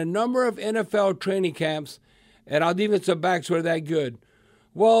participated in a number of NFL training camps, and our defensive backs were that good.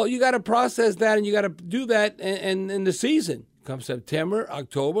 Well, you got to process that, and you got to do that in the season. Come September,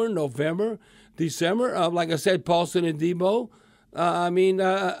 October, November, December. Like I said, Paulson and Debo.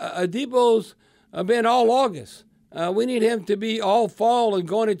 Debo's been all August. We need him to be all fall and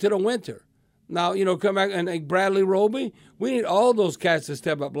going into the winter. Now, come back and like Bradley Roby. We need all those cats to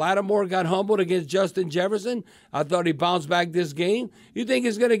step up. Lattimore got humbled against Justin Jefferson. I thought he bounced back this game. You think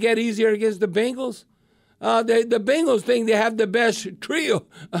it's going to get easier against the Bengals? The Bengals think they have the best trio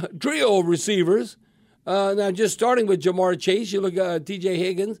of receivers. Now, just starting with Jamar Chase, you look at T.J.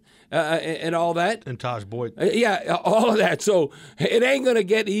 Higgins and all that. And Taj Boyd. All of that. So it ain't going to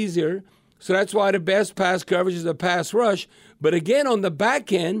get easier. So that's why the best pass coverage is the pass rush. But again, on the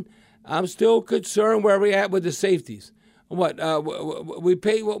back end, I'm still concerned where we're at with the safeties. What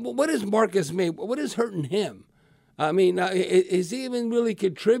is Marcus May? What is hurting him? I mean, is he even really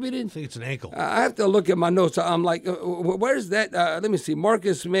contributed? I think it's an ankle. I have to look at my notes. I'm like, where's that? Let me see.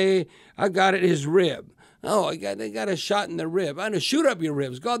 Marcus May, I got it, his rib. Oh, they got a shot in the rib. I know, shoot up your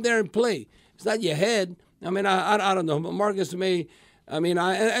ribs. Go out there and play. It's not your head. I mean, I don't know. Marcus May, and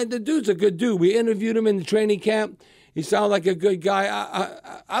the dude's a good dude. We interviewed him in the training camp. He sounded like a good guy.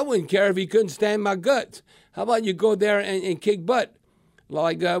 I wouldn't care if he couldn't stand my guts. How about you go there and kick butt?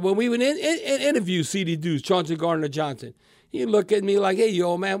 Like when we would interview CD Deuce, Chauncey Gardner-Johnson, he looked at me like, "Hey,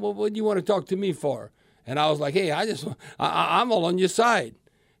 yo, man, what do you want to talk to me for?" And I was like, "Hey, I'm all on your side."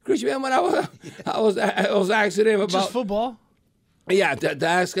 Christian, man, when I was asking him about just football. Yeah, to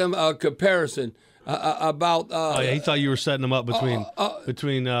ask him a comparison about. He thought you were setting him up between Chris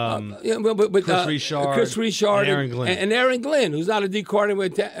Richard, and Aaron Glenn, who's not a D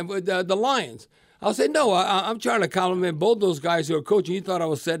coordinator with the Lions. I'll say, no, I'm trying to compliment both those guys who are coaching. You thought I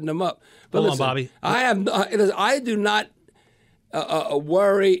was setting them up. But Hold listen, on, Bobby. I do not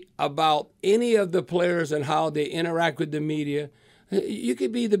worry about any of the players and how they interact with the media. You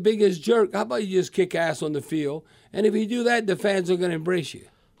could be the biggest jerk. How about you just kick ass on the field? And if you do that, the fans are going to embrace you.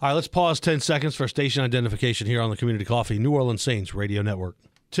 All right, let's pause 10 seconds for station identification here on the Community Coffee New Orleans Saints Radio Network.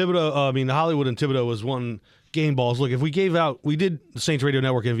 The Hollywood and Thibodeau was one game balls. Look, if we did the Saints Radio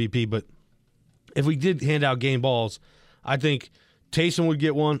Network MVP, but if we did hand out game balls, I think Taysom would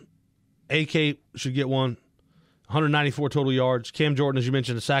get one. AK should get one. 194 total yards. Cam Jordan, as you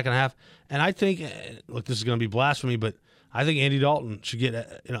mentioned, a sack and a half. And I think, look, this is going to be blasphemy, but I think Andy Dalton should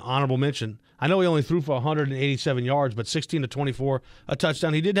get an honorable mention. I know he only threw for 187 yards, but 16 to 24, a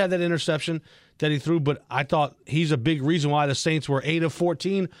touchdown. He did have that interception that he threw, but I thought he's a big reason why the Saints were 8 of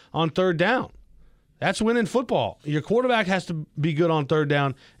 14 on third down. That's winning football. Your quarterback has to be good on third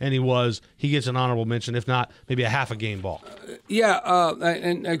down, and he was. He gets an honorable mention, if not maybe a half a game ball.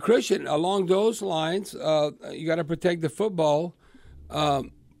 And Christian, along those lines, you got to protect the football.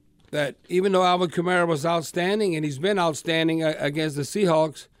 That even though Alvin Kamara was outstanding, and he's been outstanding against the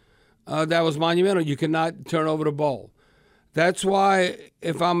Seahawks, that was monumental. You cannot turn over the ball. That's why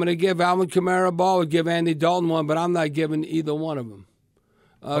if I'm going to give Alvin Kamara a ball, I would give Andy Dalton one, but I'm not giving either one of them.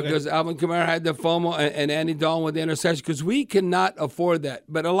 Because Alvin Kamara had the fumble and Andy Dalton with the interception, because we cannot afford that.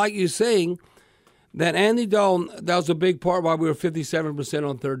 But I like you saying that Andy Dalton, that was a big part why we were 57%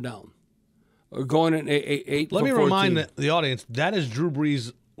 on third down. Going in 8 Let me remind the audience, that is Drew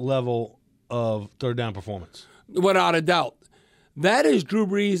Brees' level of third down performance. Without a doubt. That is Drew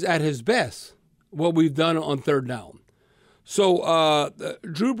Brees at his best, what we've done on third down. So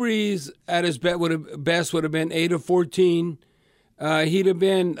Drew Brees at his best would have been 8 of 14. He'd have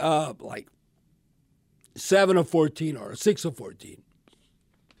been like 7 of 14 or 6 of 14.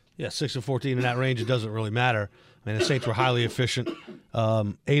 Yeah, 6 of 14 in that range, it doesn't really matter. I mean, the Saints were highly efficient.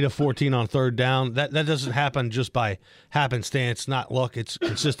 8 of 14 on third down. That doesn't happen just by happenstance, not luck. It's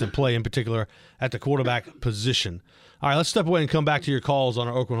consistent play, in particular at the quarterback position. All right, let's step away and come back to your calls on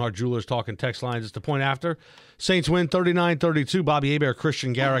our Oakland Heart Jewelers talking text lines. It's the point after. Saints win 39-32. Bobby Hebert,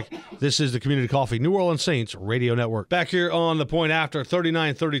 Christian Garrick. This is the Community Coffee New Orleans Saints Radio Network. Back here on the point after,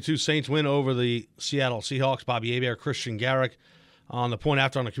 39-32. Saints win over the Seattle Seahawks. Bobby Hebert, Christian Garrick on the point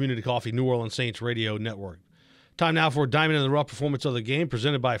after on the Community Coffee New Orleans Saints Radio Network. Time now for Diamond in the Rough performance of the game,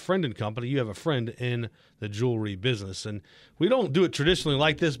 presented by Friend & Company. You have a friend in the jewelry business. And we don't do it traditionally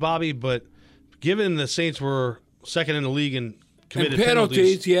like this, Bobby, but given the Saints were second in the league in committed and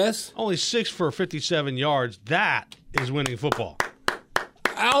penalties, yes. Only 6 for 57 yards. That is winning football.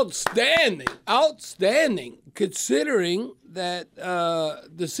 Outstanding. Considering that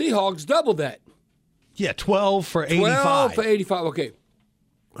the Seahawks doubled that. Yeah, 12 for 85. 12 for 85. Okay.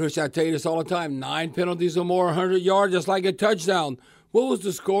 Chris, I tell you this all the time. 9 penalties or more, 100 yards, just like a touchdown. What was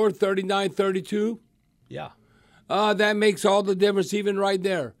the score? 39-32? Yeah. That makes all the difference even right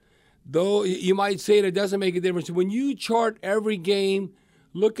there. Though you might say it doesn't make a difference. When you chart every game,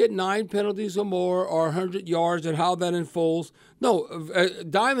 look at 9 penalties or more or 100 yards and how that unfolds. No,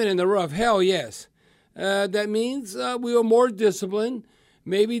 diamond in the rough, hell yes. That means we were more disciplined.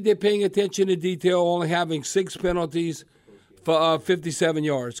 Maybe they're paying attention to detail, only having 6 penalties for 57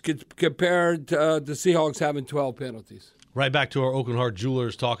 yards compared to the Seahawks having 12 penalties. Right back to our Oakland Heart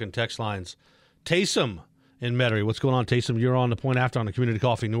Jewelers talking text lines. Taysom in Metairie. What's going on, Taysom? You're on the Point After on the Community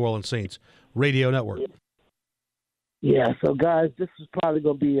Coffee New Orleans Saints Radio Network. Yeah, so guys, this is probably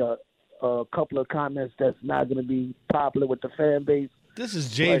going to be a couple of comments that's not going to be popular with the fan base. This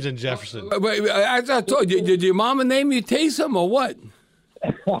is James and Jefferson. Wait, as I told you, did your mama name you Taysom or what?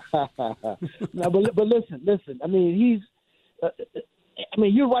 No, but listen. I mean, he's.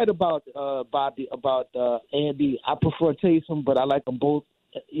 You're right about Bobby, about Andy. I prefer Taysom, but I like them both.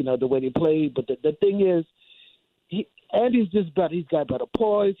 The way they play. But the thing is, Andy's just better. He's got better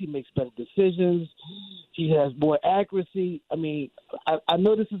poise. He makes better decisions. He has more accuracy. I mean, I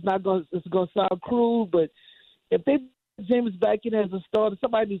know this is going to sound cruel, but if they put James back in as a starter,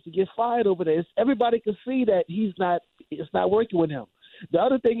 somebody needs to get fired over there. Everybody can see that it's not working with him. The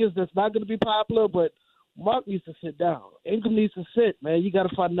other thing is that's not going to be popular, but Mark needs to sit down. Ingram needs to sit, man. You got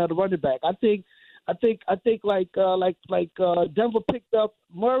to find another running back. I think like Denver picked up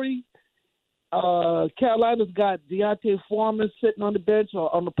Murray. Carolina's got Deontay Foreman sitting on the bench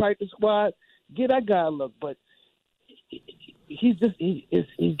or on the practice squad. Get that guy a look, but he's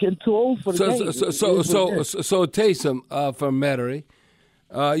getting too old for the game. So Taysom from Metairie,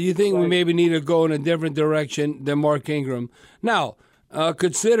 you think we maybe need to go in a different direction than Mark Ingram? Now,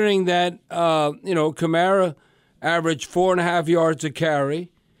 considering that Kamara averaged 4.5 yards a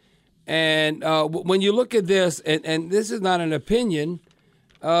carry, and when you look at this, and this is not an opinion,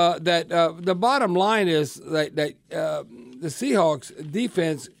 that the bottom line is that the Seahawks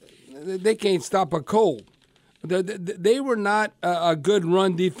defense, they can't stop a cold. They were not a good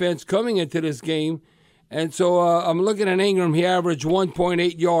run defense coming into this game. And so I'm looking at Ingram. He averaged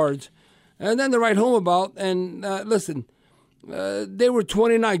 1.8 yards. And then to write home about, and listen, they were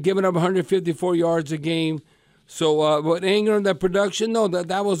 29, giving up 154 yards a game. So with Ingram, the production, no,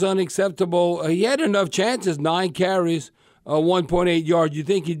 that was unacceptable. He had enough chances, 9 carries, 1.8 yards. You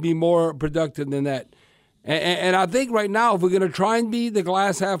think he'd be more productive than that. And I think right now, if we're going to try and be the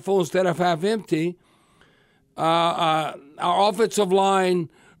glass half full instead of half empty, our offensive line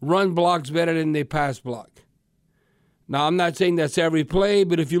run blocks better than they pass block. Now, I'm not saying that's every play,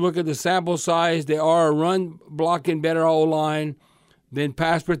 but if you look at the sample size, they are run blocking better O-line than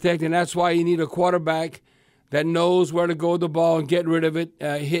pass protecting. That's why you need a quarterback that knows where to go with the ball and get rid of it,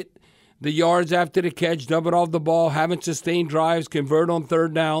 hit the yards after the catch, dump it off the ball, haven't sustained drives, convert on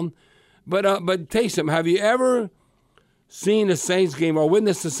third down. But Taysom, have you ever seen a Saints game or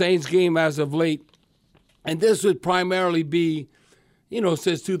witnessed a Saints game as of late? And this would primarily be,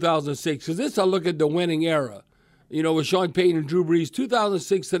 since 2006. Because this, I look at the winning era, with Sean Payton and Drew Brees,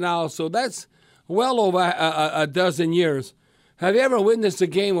 2006 to now. So that's well over a dozen years. Have you ever witnessed a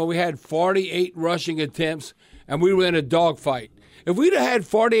game where we had 48 rushing attempts and we were in a dogfight? If we'd have had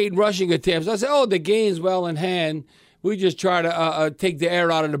 48 rushing attempts, I'd say, the game's well in hand. We just try to take the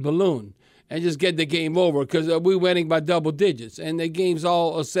air out of the balloon and just get the game over because we're winning by double digits and the game's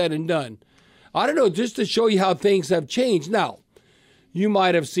all said and done. I don't know, just to show you how things have changed. Now, you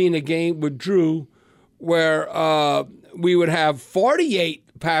might have seen a game with Drew where we would have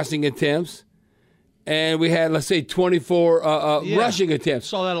 48 passing attempts and we had, let's say, 24 rushing attempts.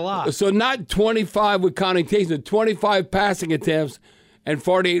 Saw that a lot. So not 25 with counting Taysom, 25 passing attempts and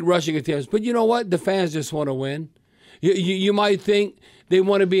 48 rushing attempts. But you know what? The fans just want to win. You might think they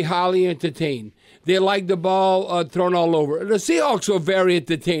want to be highly entertained. They like the ball thrown all over. The Seahawks were very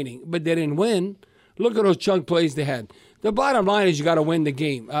entertaining, but they didn't win. Look at those chunk plays they had. The bottom line is you got to win the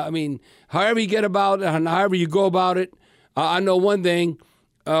game. However you get about it and however you go about it, I know one thing.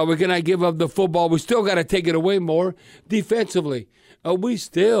 We're going to give up the football. We still got to take it away more defensively. We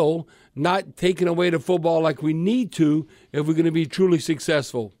still not taking away the football like we need to if we're going to be truly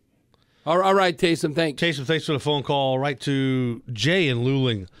successful. All right, Taysom, thanks. Taysom, thanks for the phone call. Right to Jay in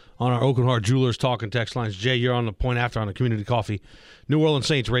Luling on our Oakland Heart Jewelers talking text lines. Jay, you're on the Point After on the Community Coffee New Orleans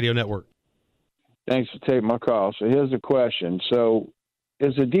Saints Radio Network. Thanks for taking my call. So here's the question. So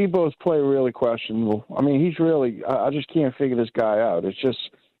is Adebo's play really questionable? I mean, he's really – I just can't figure this guy out. It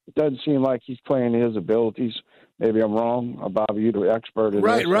doesn't seem like he's playing to his abilities. Maybe I'm wrong. Bobby, you're the expert in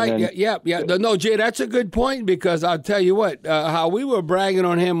right, this. Right, then, yeah. No, Jay, that's a good point because I'll tell you what, how we were bragging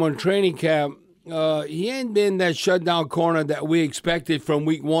on him on training camp, he ain't been that shutdown corner that we expected from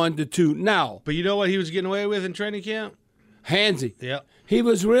week 1 to 2 now. But you know what he was getting away with in training camp? Handsy. Yep. He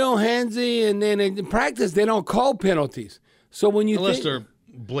was real handsy, and then in practice they don't call penalties. So when you Unless they're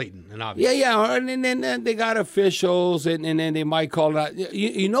blatant and obvious. Yeah, and then they got officials, and then they might call it out.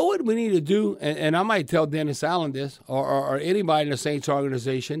 You know what we need to do, and I might tell Dennis Allen this, or anybody in the Saints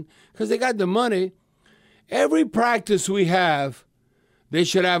organization, because they got the money. Every practice we have, they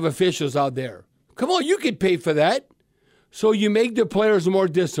should have officials out there. Come on, you can pay for that. So you make the players more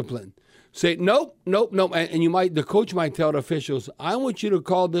disciplined. Say, nope. And the coach might tell the officials, I want you to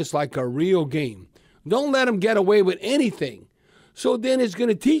call this like a real game. Don't let them get away with anything. So then it's going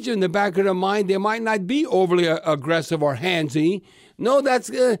to teach them in the back of their mind they might not be overly aggressive or handsy. No, that's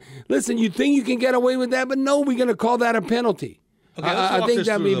listen, you think you can get away with that, but no, we're going to call that a penalty. Okay, I think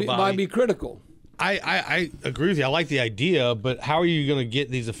that might be critical. I agree with you. I like the idea, but how are you going to get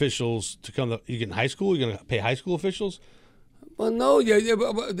these officials to come? You get in high school? You're going to pay high school officials? Well, no.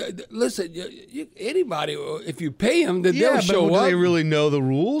 Listen, anybody, if you pay them, they'll show up. Do they really know the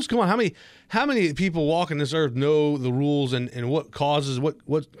rules? Come on, how many people walking this earth know the rules and what causes,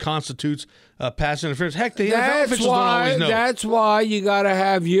 what constitutes pass interference? Heck, the NFL officials don't always know. That's why you got to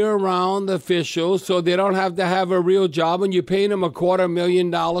have year-round officials so they don't have to have a real job, and you're paying them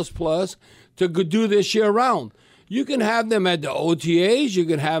 $250,000 plus to do this year-round. You can have them at the OTAs, you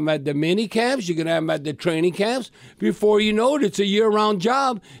can have them at the mini camps, you can have them at the training camps. Before you know it, it's a year-round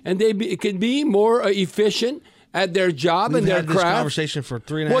job, and it can be more efficient at their job and their craft. We've had this conversation for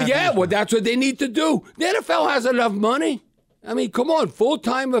 3.5 years. Well, yeah, that's what they need to do. The NFL has enough money. I mean, come on,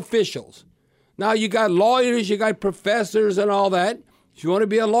 full-time officials. Now you got lawyers, you got professors and all that. If you want to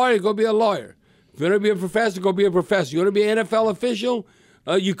be a lawyer, go be a lawyer. If you want to be a professor, go be a professor. You want to be an NFL official,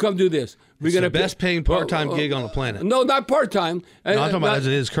 you come do this. It's the best paying part-time gig on the planet. No, not part-time. No, I'm talking about as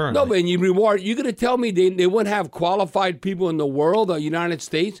it is currently. No, but you reward. You're going to tell me they wouldn't have qualified people in the world, the United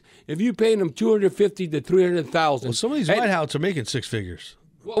States, if you paying them $250,000 to $300,000. Well, some of these white hats are making six figures.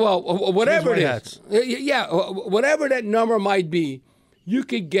 Well, whatever it is. Yeah, whatever that number might be, you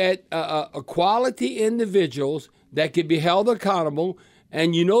could get a quality individuals that could be held accountable,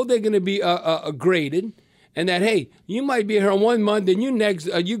 and you know they're going to be graded. And that, hey, you might be here 1 month, and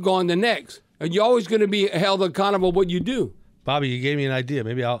you gone the next. And you're always going to be held accountable what you do. Bobby, you gave me an idea.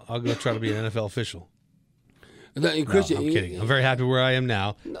 Maybe I'll go try to be an NFL official. Christian, I'm kidding. I'm very happy where I am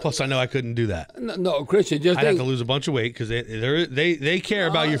now. Plus, I know I couldn't do that. No, Christian, I'd have to lose a bunch of weight because they care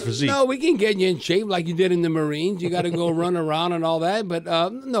about your physique. No, we can get you in shape like you did in the Marines. You got to go run around and all that. But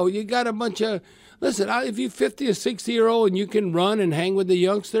no, you got a bunch of. Listen, if you're 50 or 60-year-old and you can run and hang with the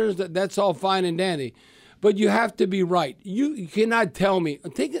youngsters, that's all fine and dandy. But you have to be right. You cannot tell me.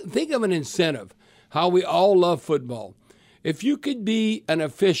 Think of an incentive, how we all love football. If you could be an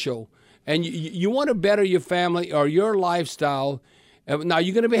official and you want to better your family or your lifestyle, now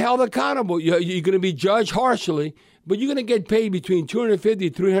you're going to be held accountable. You're going to be judged harshly, but you're going to get paid between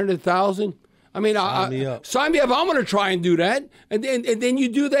 $250,000 to $300,000. I mean, sign me up. I'm going to try and do that. And then you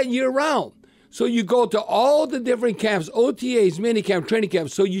do that year round. So you go to all the different camps, OTAs, minicamp, training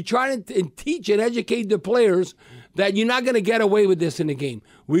camps. So you try to teach and educate the players that you're not going to get away with this in the game.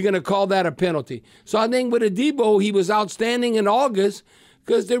 We're going to call that a penalty. So I think with Adebo, he was outstanding in August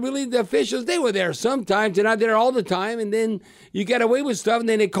because the officials, they were there sometimes. They're not there all the time. And then you get away with stuff, and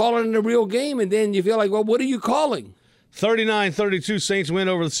then they call it in a real game. And then you feel like, well, what are you calling? 39-32, Saints win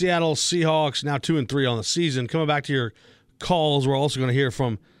over the Seattle Seahawks, now 2-3 on the season. Coming back to your calls, we're also going to hear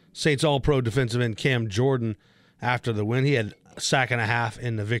from Saints All-Pro defensive end Cam Jordan after the win. He had a sack and a half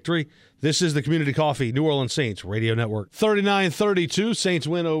in the victory. This is the Community Coffee New Orleans Saints Radio Network. 39-32, Saints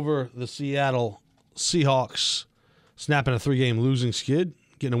win over the Seattle Seahawks, snapping a 3-game losing skid,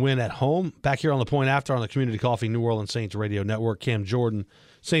 getting a win at home. Back here on the Point After on the Community Coffee New Orleans Saints Radio Network, Cam Jordan,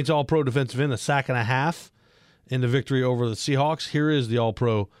 Saints All-Pro defensive end, a sack and a half in the victory over the Seahawks. Here is the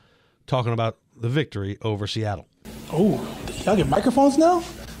All-Pro talking about the victory over Seattle. Oh, y'all get microphones now?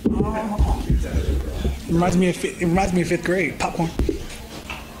 It reminds me of fifth grade. Popcorn.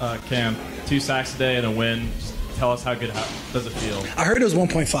 Cam, 2 sacks today and a win. Just tell us how does it feel? I heard it was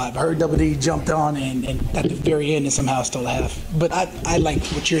 1.5. I heard WD jumped on and at the very end and somehow stole a half. But I like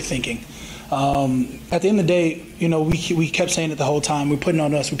what you're thinking. At the end of the day, we kept saying it the whole time. We're putting it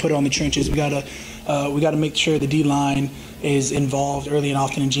on us. We put it on the trenches. We gotta make sure the D-line is involved early and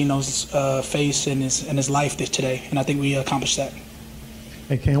often in Geno's face and his life today, and I think we accomplished that.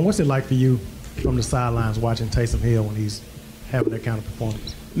 Hey, Cam, what's it like for you from the sidelines watching Taysom Hill when he's having that kind of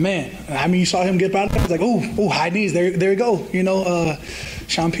performance? Man, I mean, you saw him get out. I was like, oh, high knees. There you go.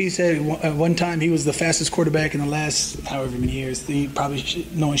 Sean P said at one time he was the fastest quarterback in the last however many years.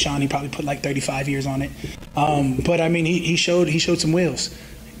 Knowing Sean, he probably put like 35 years on it. But I mean, he showed some wheels.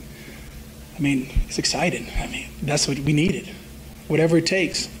 I mean, it's exciting. I mean, that's what we needed. Whatever it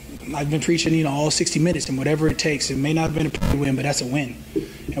takes. I've been preaching, all 60 minutes and whatever it takes. It may not have been a perfect win, but that's a win,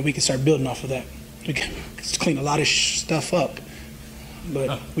 and we can start building off of that. We can clean a lot of stuff up,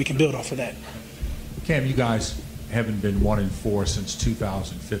 but we can build off of that. Cam, you guys haven't been 1-4 since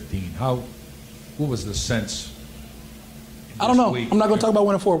 2015. What was the sense? I don't know. I'm not going to talk about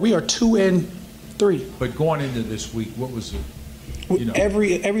 1-4. We are 2-3. But going into this week, what was it?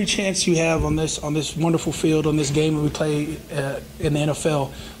 Every chance you have on this wonderful field, on this game that we play in the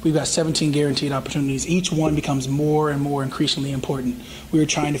NFL, we've got 17 guaranteed opportunities. Each one becomes more and more increasingly important. We are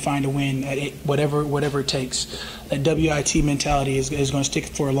trying to find a win at whatever it takes. That WIT mentality is going to stick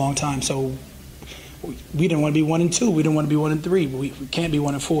for a long time. So we didn't want to be 1-2. We didn't want to be 1-3. We can't be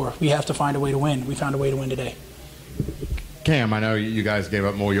 1-4. We have to find a way to win. We found a way to win today. Cam, I know you guys gave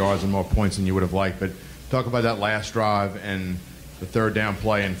up more yards and more points than you would have liked, but talk about that last drive and the third down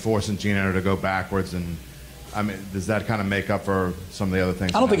play and forcing Geno to go backwards. And I mean, does that kind of make up for some of the other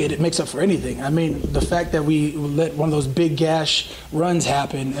things? I don't think it makes up for anything. I mean, the fact that we let one of those big gash runs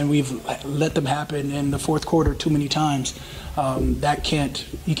happen, and we've let them happen in the fourth quarter too many times, you can't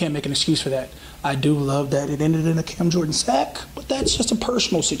make an excuse for that. I do love that it ended in a Cam Jordan sack, but that's just a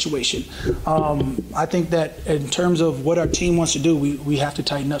personal situation. I think that in terms of what our team wants to do, we have to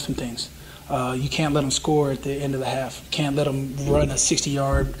tighten up some things. You can't let them score at the end of the half. You can't let them run a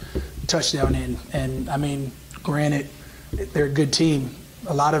 60-yard touchdown in. And, I mean, granted, they're a good team.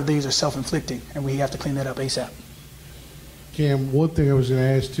 A lot of these are self-inflicting, and we have to clean that up ASAP. Cam, one thing I was going to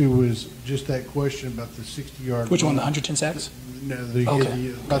ask, too, was just that question about the 60-yard Which one, the 110 sacks? No,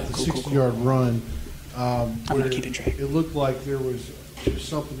 about the 60-yard run. I'm not keeping track. It looked like there was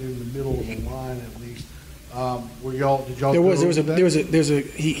something in the middle of the line, at least. Did y'all? He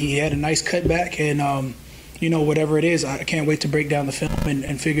had a nice cutback, and whatever it is, I can't wait to break down the film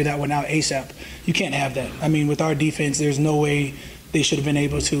and figure that one out ASAP. You can't have that. I mean, with our defense, there's no way they should have been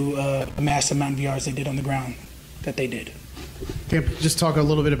able to amass the amount of yards they did on the ground that they did. Can you just talk a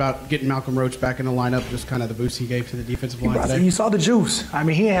little bit about getting Malcolm Roach back in the lineup, just kind of the boost he gave to the defensive line today? You saw the juice. I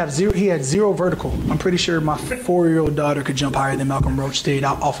mean, he had zero vertical. I'm pretty sure my 4-year-old daughter could jump higher than Malcolm Roach did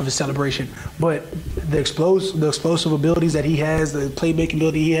off of his celebration. But the explosive abilities that he has, the playmaking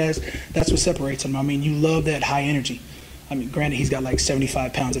ability he has, that's what separates him. I mean, you love that high energy. I mean, granted, he's got like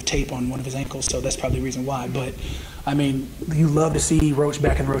 75 pounds of tape on one of his ankles, so that's probably the reason why. But, I mean, you love to see Roach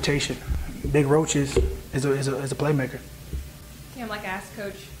back in rotation. Big Roach is a playmaker. Like I asked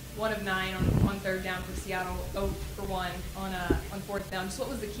Coach, 1 of 9 on third down for Seattle, 0 for 1 on fourth down. Just what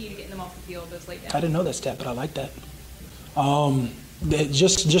was the key to getting them off the field those late downs? I didn't know that stat, but I like that.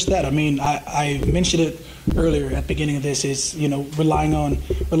 Just that. I mean, I mentioned it earlier at the beginning of this. Is relying on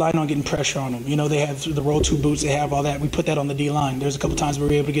getting pressure on them. They have the roll 2 boots. They have all that. We put that on the D line. There's a couple times we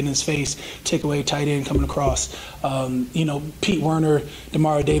were able to get in his face, take away tight end coming across. Pete Werner,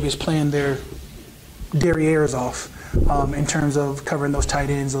 Demario Davis playing their derrieres off. In terms of covering those tight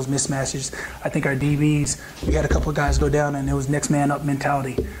ends, those mismatches. I think our DBs, we had a couple of guys go down, and it was next man up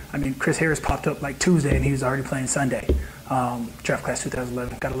mentality. I mean, Chris Harris popped up like Tuesday, and he was already playing Sunday. Draft class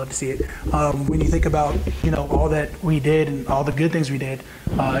 2011, gotta love to see it. When you think about, all that we did and all the good things we did,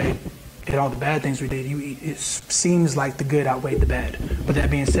 and all the bad things we did, it seems like the good outweighed the bad. But that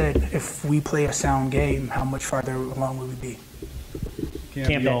being said, if we play a sound game, how much farther along will we be?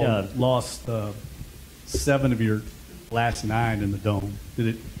 Cam, y'all lost 7 of your last 9 in the Dome.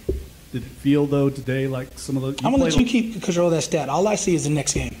 Did it feel, though, today like some of the... I'm going to let you keep control of that stat. All I see is the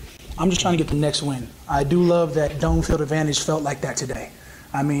next game. I'm just trying to get the next win. I do love that Dome field advantage felt like that today.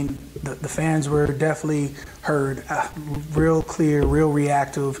 I mean, the fans were definitely heard, real clear, real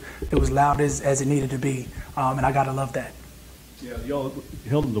reactive. It was loud as it needed to be, and I got to love that. Yeah, y'all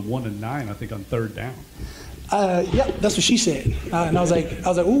held them to 1 and 9, I think, on third down. Yeah, that's what she said, and I was like,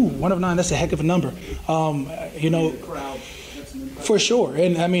 ooh, 1 of 9, that's a heck of a number, for sure.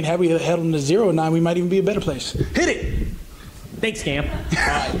 And I mean, had we held them to 0 and 9, we might even be a better place. Hit it. Thanks, Cam.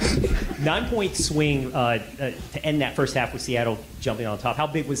 9-point swing to end that first half with Seattle jumping on top. How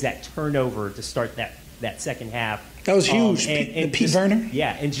big was that turnover to start that that second half. That was huge. Pete Werner.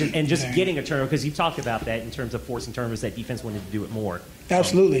 Yeah, and just getting a turnover, because you talked about that in terms of forcing turnovers. That defense wanted to do it more.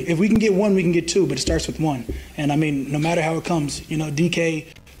 Absolutely. If we can get one, we can get two, but it starts with one. And I mean, no matter how it comes, DK.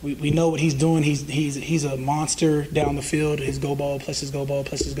 We know what he's doing. He's a monster down the field. His go ball plus his go ball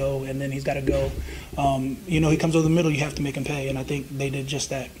plus his go, and then he's got to go. He comes over the middle. You have to make him pay, and I think they did just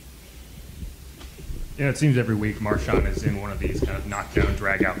that. It seems every week Marshawn is in one of these kind of knockdown,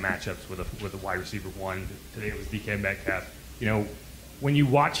 drag-out matchups with a wide receiver one. Today it was DK Metcalf. When you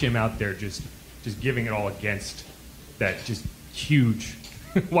watch him out there just giving it all against that just huge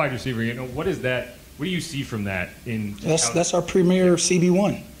wide receiver, what is that? What do you see from that? That's our premier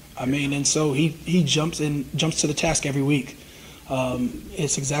CB1. I mean, and so he jumps to the task every week.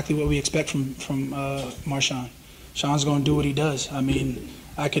 It's exactly what we expect from Marshawn. Sean's going to do what he does. I mean,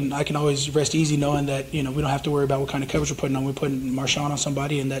 I can always rest easy knowing that we don't have to worry about what kind of coverage we're putting on. We're putting Marshawn on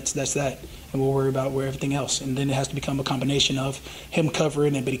somebody, and that's that. And we'll worry about everything else. And then it has to become a combination of him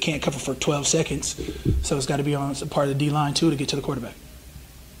covering it, but he can't cover for 12 seconds. So it's got to be on part of the D-line, too, to get to the quarterback.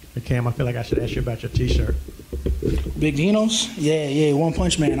 Hey, Cam, I feel like I should ask you about your T-shirt. Big Dino's? Yeah, One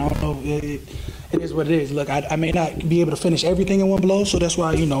Punch Man. I don't know. It is what it is. Look, I may not be able to finish everything in one blow, so that's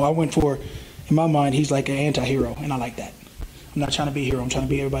why, I went for, in my mind, he's like an anti-hero, and I like that. I'm not trying to be a hero. I'm trying to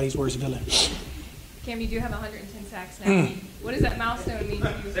be everybody's worst villain. Cam, you do have 110 sacks now. What does that milestone mean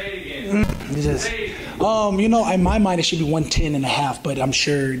to you? Say it again. In my mind, it should be 110 and a half, but I'm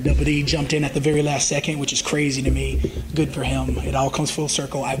sure WWE jumped in at the very last second, which is crazy to me. Good for him. It all comes full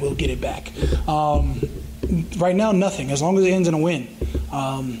circle. I will get it back. Right now, nothing, as long as it ends in a win.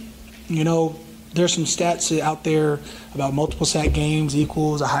 There's some stats out there about multiple sack games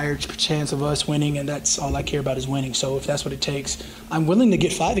equals a higher chance of us winning, and that's all I care about is winning. So if that's what it takes, I'm willing to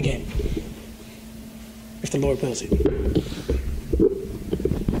get 5 a game if the Lord wills it. Okay,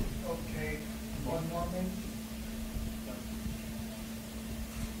 one more minute.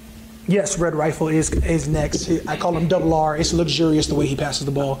 Yes, Red Rifle is next. I call him Double R. It's luxurious the way he passes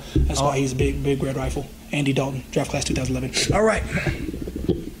the ball. That's why he's a big Red Rifle. Andy Dalton, draft class 2011. All right.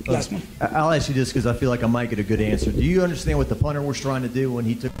 Last one. I'll ask you this because I feel like I might get a good answer. Do you understand what the punter was trying to do when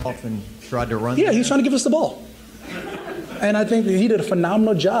he took off and tried to run? Yeah, he was trying to give us the ball. And I think that he did a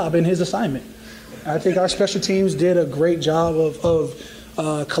phenomenal job in his assignment. I think our special teams did a great job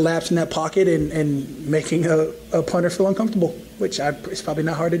of collapsing that pocket and making a punter feel uncomfortable, which it's probably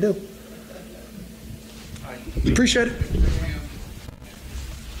not hard to do. Appreciate it.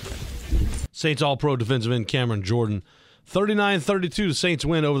 Saints All-Pro defensive end Cameron Jordan. 39-32, the Saints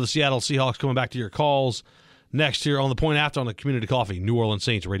win over the Seattle Seahawks. Coming back to your calls next here on the Point After on the Community Coffee New Orleans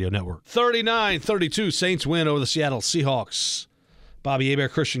Saints Radio Network. 39-32, Saints win over the Seattle Seahawks. Bobby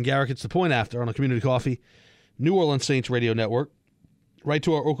Hebert, Christian Garrick. It's the Point After on the Community Coffee New Orleans Saints Radio Network. Right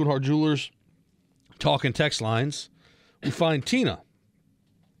to our Oakland Heart Jewelers talk and text lines. We find Tina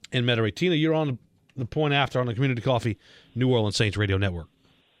in Metairie. Tina, you're on the Point After on the Community Coffee New Orleans Saints Radio Network.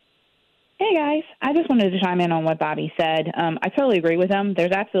 Hey, guys. I just wanted to chime in on what Bobby said. I totally agree with him.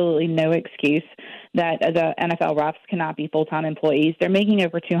 There's absolutely no excuse that the NFL refs cannot be full-time employees. They're making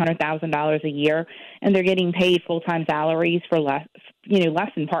over $200,000 a year, and they're getting paid full-time salaries for less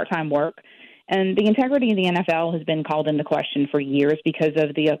than part-time work. And the integrity of the NFL has been called into question for years because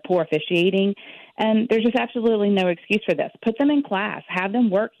of the poor officiating. And there's just absolutely no excuse for this. Put them in class. Have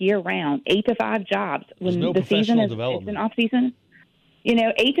them work year-round, 8 to 5 jobs. When the season is an off-season.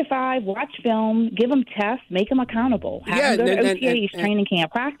 8 to 5, watch film, give them tests, make them accountable. Have them go to OTAs, training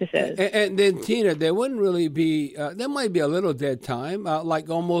camp, practices. And then, Tina, there wouldn't really be, there might be a little dead time,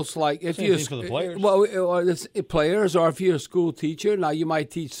 almost like if you're for the players. Well, or players, or if you're a school teacher, now you might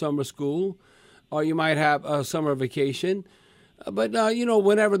teach summer school, or you might have a summer vacation. But,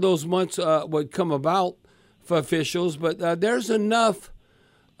 whenever those months would come about for officials, but there's enough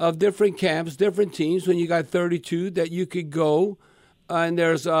of different camps, different teams, when you got 32 that you could go. And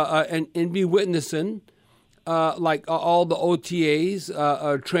there's and be witnessing like all the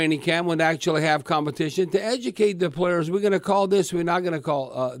OTAs, training camp, when they actually have competition to educate the players. We're going to call this, we're not going to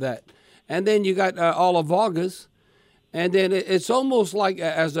call that. And then you got all of August. And then it's almost like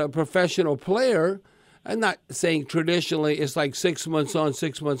as a professional player, I'm not saying traditionally it's like 6 months on,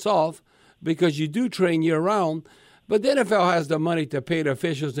 6 months off, because you do train year-round. But the NFL has the money to pay the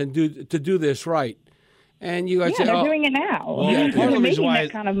officials and to do this right. And you guys say, they're doing it now. Well, part of the reason why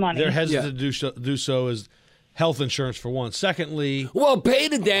that kind of money. they're hesitant to do so is health insurance, for one. Secondly, pay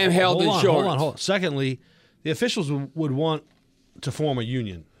the damn health insurance. Hold on. Secondly, the officials would want to form a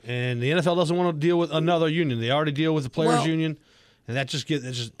union, and the NFL doesn't want to deal with another union. They already deal with the players' union, and that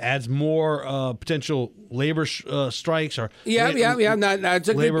just adds more potential labor strikes or That's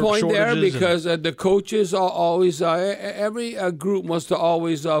a good point there because the coaches are always every group wants to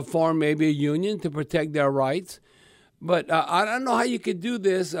always form maybe a union to protect their rights. But I don't know how you could do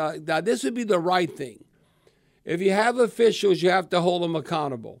this. Now, this would be the right thing. If you have officials, you have to hold them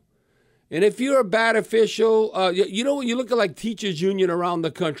accountable. And if you're a bad official, you look at like teachers' union around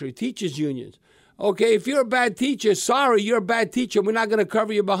the country, teachers' unions. Okay, if you're a bad teacher, sorry, you're a bad teacher. We're not going to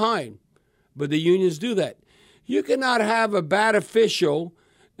cover you behind. But the unions do that. You cannot have a bad official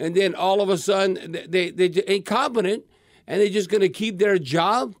and then all of a sudden they're incompetent and they're just going to keep their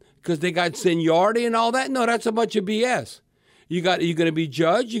job because they got seniority and all that. No, that's a bunch of BS. You're going to be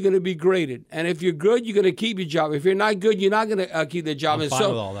judged, you're going to be graded. And if you're good, you're going to keep your job. If you're not good, you're not going to keep the job. I'm fine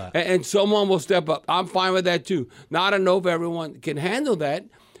with all that. And someone will step up. I'm fine with that too. Now, I don't know if everyone can handle that,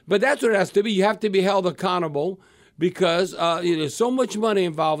 but that's what it has to be. You have to be held accountable because there's so much money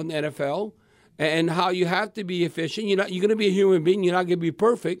involved in the NFL and how you have to be efficient. You're going to be a human being. You're not going to be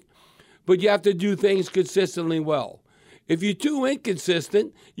perfect, but you have to do things consistently well. If you're too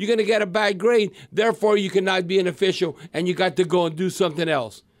inconsistent, you're going to get a bad grade. Therefore, you cannot be an official, and you got to go and do something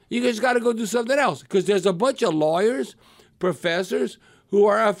else. You just got to go do something else because there's a bunch of lawyers, professors who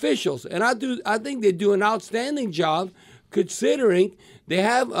are officials, and I think they do an outstanding job considering they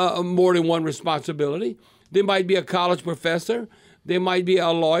have more than one responsibility. They might be a college professor, they might be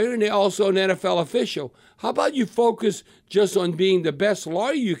a lawyer, and they're also an NFL official. How about you focus just on being the best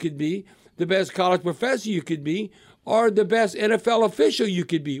lawyer you could be, the best college professor you could be, or the best NFL official you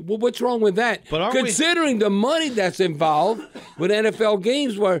could be? Well, what's wrong with that? But considering the money that's involved with NFL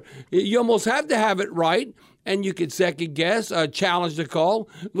games where you almost have to have it right, and you can second guess, challenge the call.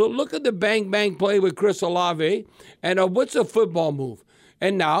 Look at the bang play with Chris Olave, and what's a football move?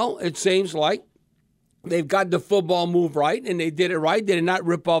 And now it seems like they've got the football move right, and they did it right. They did not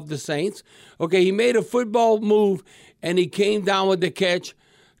rip off the Saints. Okay, he made a football move, and he came down with the catch,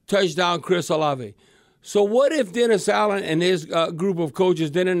 touchdown Chris Olave. So what if Dennis Allen and his group of coaches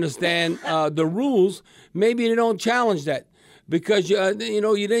didn't understand the rules? Maybe they don't challenge that because you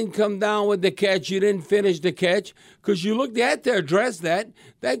didn't come down with the catch, you didn't finish the catch because they had to address that.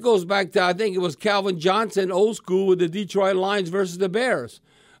 That goes back to I think it was Calvin Johnson, old school with the Detroit Lions versus the Bears.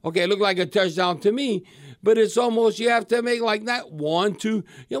 Okay, it looked like a touchdown to me, but it's almost you have to make like not 1, 2.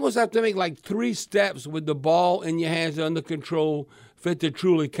 You almost have to make like 3 steps with the ball in your hands under control for it to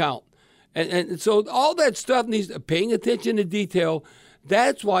truly count. And so all that stuff needs paying attention to detail.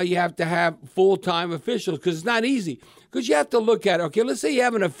 That's why you have to have full-time officials because it's not easy. Because you have to look at it. Okay, let's say you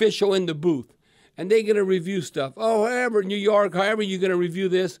have an official in the booth and they're going to review stuff. Oh, however, New York, however you're going to review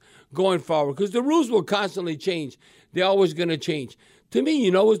this going forward. Because the rules will constantly change. They're always going to change. To me,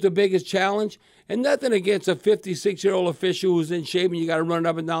 what's the biggest challenge? And nothing against a 56-year-old official who's in shape and you got to run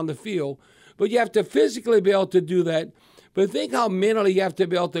up and down the field. But you have to physically be able to do that. But think how mentally you have to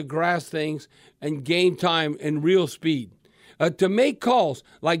be able to grasp things and game time and real speed. To make calls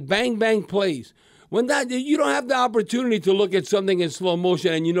like bang plays. When you don't have the opportunity to look at something in slow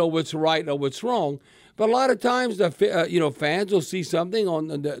motion and you know what's right or what's wrong. But a lot of times fans will see something on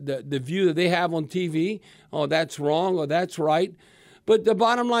the view that they have on TV. Oh, that's wrong or that's right. But the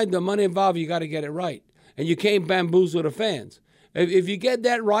bottom line, the money involved, you got to get it right. And you can't bamboozle the fans. If you get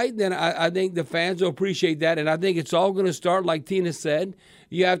that right, then I think the fans will appreciate that. And I think it's all going to start, like Tina said,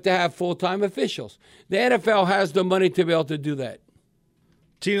 you have to have full-time officials. The NFL has the money to be able to do that.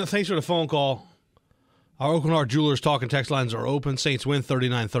 Tina, thanks for the phone call. Our Oakland Heart Jewelers talk and text lines are open. Saints win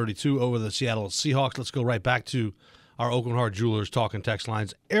 39-32 over the Seattle Seahawks. Let's go right back to our Oakland Heart Jewelers talk and text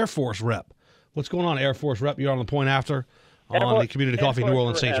lines. Air Force Rep. What's going on, Air Force Rep? You're on the point after on the Community Coffee New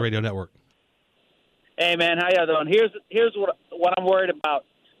Orleans Saints Radio Network. Hey, man, how y'all doing? Here's what I'm worried about.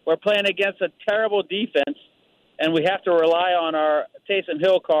 We're playing against a terrible defense, and we have to rely on our Taysom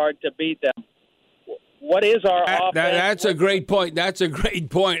Hill card to beat them. What is our offense? That's a great point. That's a great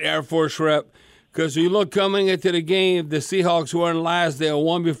point, Air Force Rep, because you look coming into the game, the Seahawks weren't last. They were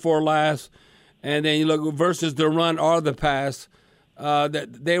one before last, and then you look versus the run or the pass.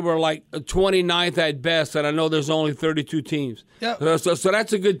 That they were like 29th at best, and I know there's only 32 teams. Yep. So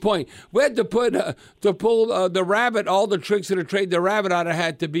that's a good point. We had to pull the rabbit, all the tricks of the trade the rabbit out of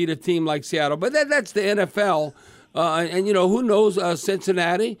hat to beat a team like Seattle. But that's the NFL, and who knows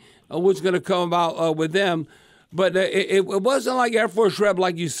Cincinnati, what's going to come about with them. But it wasn't like Air Force Rep,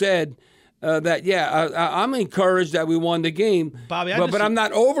 like you said. I'm encouraged that we won the game, Bobby. But I'm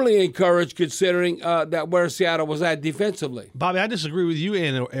not overly encouraged considering that where Seattle was at defensively. Bobby, I disagree with you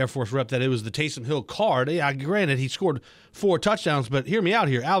and Air Force Rep that it was the Taysom Hill card. Yeah, granted, he scored 4 touchdowns, but hear me out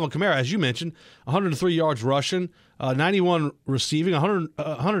here. Alvin Kamara, as you mentioned, 103 yards rushing, 91 receiving,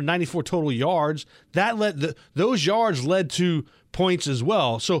 194 total yards. That those yards led to points as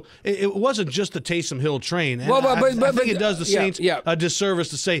well. So it wasn't just the Taysom Hill train. And I think it does the Saints a disservice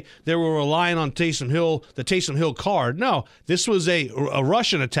to say they were relying on Taysom Hill, the Taysom Hill card. No, this was a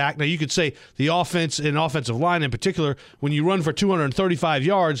Russian attack. Now, you could say the offense and offensive line in particular, when you run for 235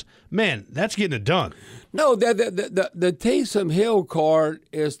 yards, man, that's getting it done. No, the Taysom Hill card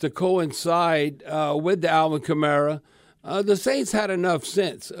is to coincide with the Alvin Kamara. The Saints had enough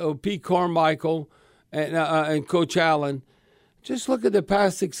sense. Pete Carmichael and Coach Allen. Just look at the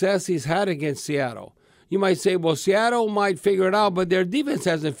past success he's had against Seattle. You might say, well, Seattle might figure it out, but their defense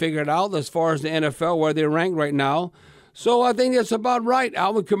hasn't figured it out as far as the NFL, where they're ranked right now. So I think that's about right.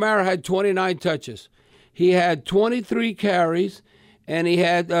 Alvin Kamara had 29 touches. He had 23 carries, and he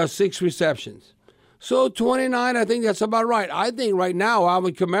had 6 receptions. So 29, I think that's about right. I think right now,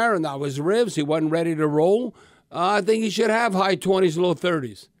 Alvin Kamara, now his ribs, he wasn't ready to roll. I think he should have high 20s, low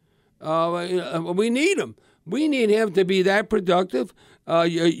 30s. We need him. We need him to be that productive.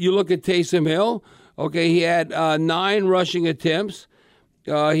 You look at Taysom Hill. Okay, he had 9 rushing attempts.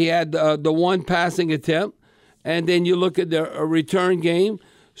 He had the 1 passing attempt. And then you look at the return game.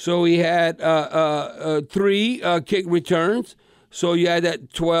 So he had 3 kick returns. So you had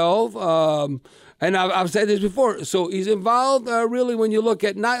that 12. And I've said this before. So he's involved really when you look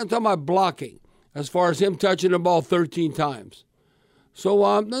at, I'm talking about blocking, as far as him touching the ball 13 times. So,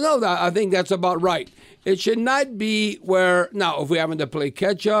 I think that's about right. It should not be where, now, if we're having to play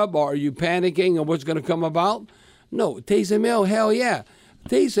catch-up, or are you panicking and what's going to come about? No, Taysom Hill, hell yeah.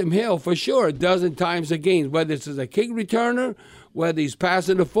 Taysom Hill, for sure, a dozen times a game, whether it's as a kick returner, whether he's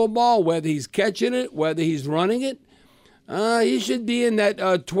passing the football, whether he's catching it, whether he's running it. He should be in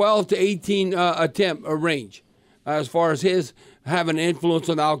that 12 to 18 attempt range as far as his having an influence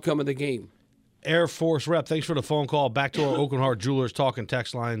on the outcome of the game. Air Force rep, thanks for the phone call. Back to our Oakland Heart Jewelers talking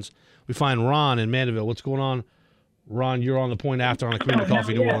text lines. We find Ron in Mandeville. What's going on? Ron, you're on the point after on the Community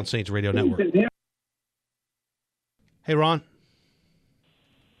Coffee New Orleans Saints Radio Network. Hey, Ron.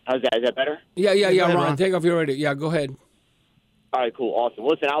 How's that? Is that better? Yeah, ahead, Ron. Take off your radio. Yeah, go ahead. All right, cool. Awesome.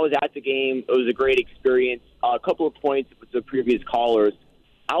 Listen, I was at the game. It was a great experience. A couple of points with the previous callers.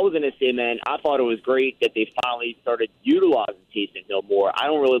 I was going to say, man, I thought it was great that they finally started utilizing Taysom Hill more. I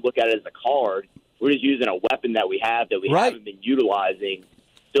don't really look at it as a card. We're just using a weapon that we have that we haven't been utilizing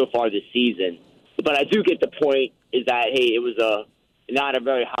so far this season. But I do get the point is that, hey, it was not a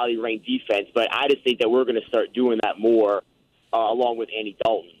very highly ranked defense, but I just think that we're going to start doing that more along with Andy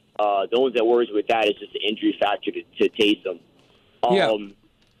Dalton. The only that worries with that is just the injury factor to Taysom.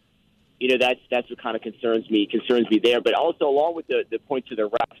 That's what kind of concerns me there. But also, along with the point to the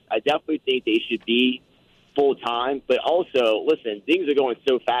refs, I definitely think they should be full-time. But also, listen, things are going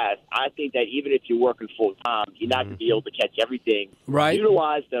so fast. I think that even if you're working full-time, you're not going to be able to catch everything. Right.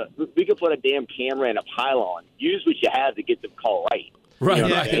 Utilize we could put a damn camera and a pylon. Use what you have to get the call right. Right. You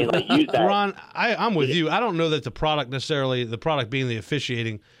know what I mean? Like, use that. Ron, I'm with you. I don't know that the product being the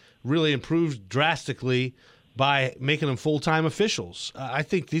officiating, really improved drastically by making them full-time officials. I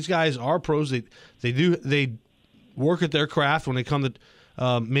think these guys are pros. They work at their craft when they come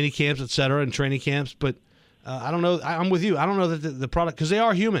to mini camps, et cetera, and training camps. But I don't know. I'm with you. I don't know that the product, because they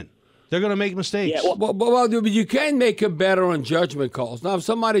are human. They're going to make mistakes. Yeah, well, you can make it better on judgment calls. Now, if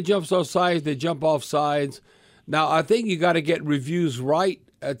somebody jumps off sides, they jump off sides. Now, I think you got to get reviews right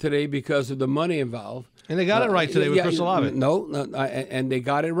today because of the money involved. And they got it right today with Chris Olave. No, and they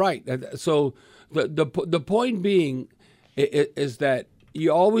got it right. So the point being is that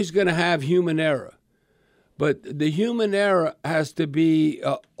you're always going to have human error. But the human error has to be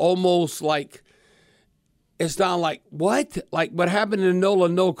almost like, it's not like, what? Like what happened in the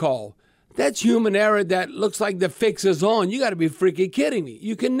no call. That's human error that looks like the fix is on. You got to be freaking kidding me.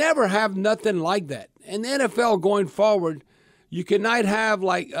 You can never have nothing like that. In the NFL going forward, you cannot have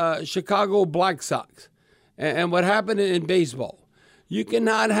like Chicago Black Sox and what happened in baseball. You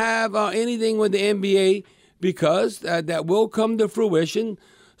cannot have anything with the NBA because that will come to fruition.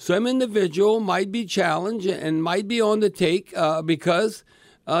 Some individual might be challenged and might be on the take because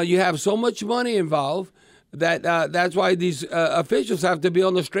you have so much money involved that that's why these officials have to be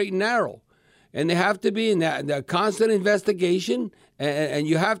on the straight and narrow. And they have to be in that constant investigation, and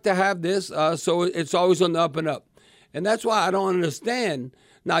you have to have this so it's always on the up and up. And that's why I don't understand.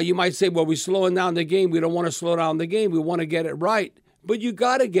 Now, you might say, well, we're slowing down the game. We don't want to slow down the game. We want to get it right. But you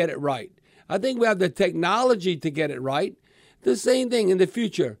got to get it right. I think we have the technology to get it right. The same thing in the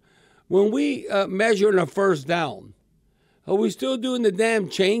future. When we measure in a first down, Are we still doing the damn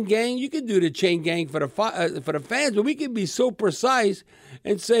chain gang? You can do the chain gang for the fans, but we can be so precise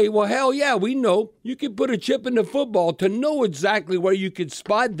and say, well, hell yeah, we know. You can put a chip in the football to know exactly where you can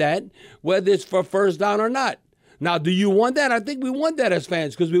spot that, whether it's for first down or not. Now, do you want that? I think we want that as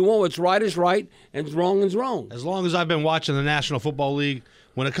fans because we want what's right is right and wrong is wrong. As long as I've been watching the National Football League,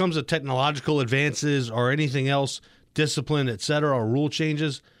 when it comes to technological advances or anything else, discipline, et cetera, or rule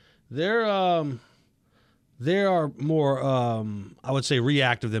changes, there are more, I would say,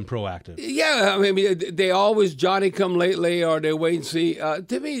 reactive than proactive. Yeah, I mean, they always Johnny come lately or they wait and see.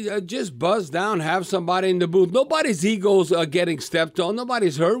 To me, just buzz down, have somebody in the booth. Nobody's egos are getting stepped on.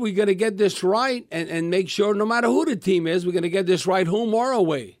 Nobody's hurt. We're going to get this right and make sure no matter who the team is, we're going to get this right home or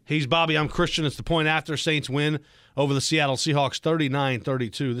away. He's Bobby. I'm Christian. It's the point after. Saints win over the Seattle Seahawks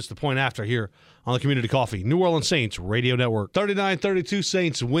 39-32. This is the point after here on the Community Coffee New Orleans Saints Radio Network. 39-32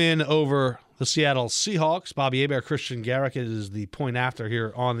 Saints win over the Seattle Seahawks. Bobby Hebert, Christian Garrick is the point after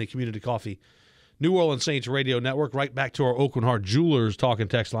here on the Community Coffee New Orleans Saints Radio Network. Right back to our Oakland Heart Jewelers talking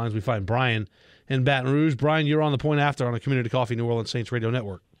text lines. We find Brian in Baton Rouge. Brian, you're on the point after on the Community Coffee New Orleans Saints Radio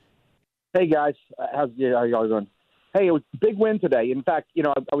Network. Hey, guys. How y'all doing? Hey, it was a big win today. In fact,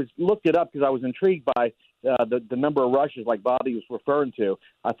 I was looked it up because I was intrigued by the number of rushes like Bobby was referring to.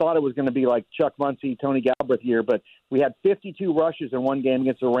 I thought it was going to be like Chuck Muncie, Tony Galbraith year, but we had 52 rushes in one game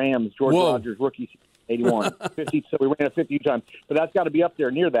against the Rams. George Rogers, rookie, 81. 50, so we ran it 50 times. But that's got to be up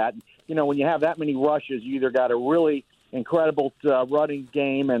there near that. When you have that many rushes, you either got a really incredible running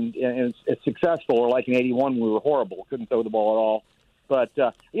game and it's successful, or like in 81 we were horrible, couldn't throw the ball at all. But,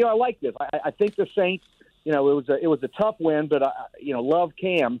 I like this. I think the Saints, it was a tough win, but, love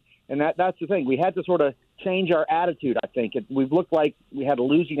Cam. And that's the thing. We had to sort of change our attitude, I think. We've looked like we had a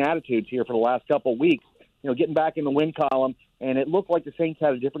losing attitude here for the last couple of weeks, getting back in the win column, and it looked like the Saints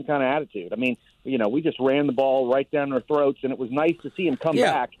had a different kind of attitude. I mean, we just ran the ball right down their throats, and it was nice to see them come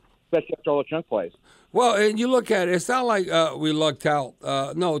back, especially after all the chunk plays. Well, and you look at it, it's not like we lucked out.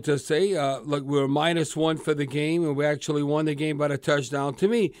 No, to say, look, we were -1 for the game, and we actually won the game by the touchdown. To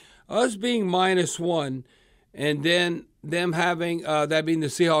me, us being -1 and then them having, that being the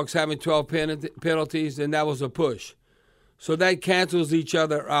Seahawks having 12 penalties, and that was a push. So that cancels each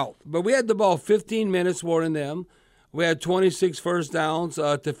other out. But we had the ball 15 minutes more than them. We had 26 first downs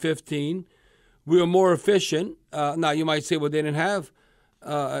to 15. We were more efficient. Now, you might say, well, they didn't have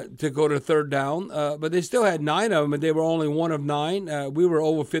to go to third down, but they still had 9 of them, and they were only 1 of 9. We were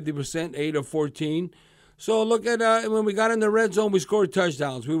over 50%, 8 of 14. So look at when we got in the red zone, we scored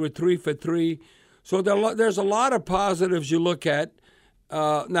touchdowns. We were 3 for 3. So there's a lot of positives you look at.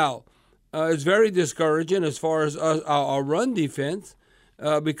 Now, it's very discouraging as far as our run defense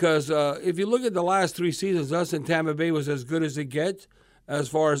because if you look at the last 3 seasons, us in Tampa Bay was as good as it gets as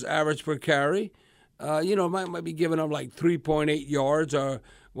far as average per carry. Might be giving up like 3.8 yards or,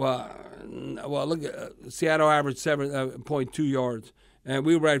 well, look at Seattle averaged 7.2 yards, and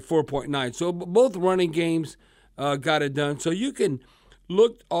we were at 4.9. So both running games got it done. So you can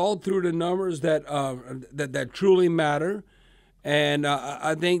look all through the numbers that truly matter, and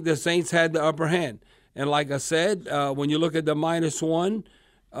I think the Saints had the upper hand. And like I said, when you look at the -1,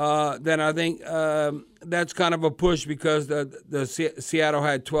 then I think that's kind of a push because the Seattle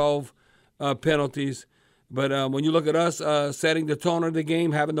had 12 penalties. But when you look at us setting the tone of the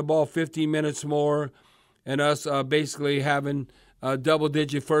game, having the ball 15 minutes more, and us basically having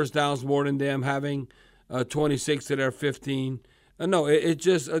double-digit first downs more than them, having 26 to their 15. No, it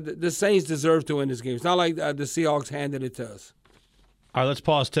just the Saints deserve to win this game. It's not like the Seahawks handed it to us. All right, let's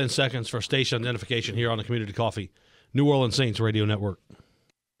pause 10 seconds for station identification here on the Community Coffee New Orleans Saints Radio Network. I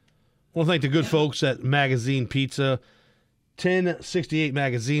want to thank the good folks at Magazine Pizza, 1068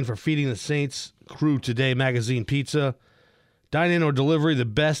 Magazine, for feeding the Saints crew today. Magazine Pizza, dine-in or delivery, the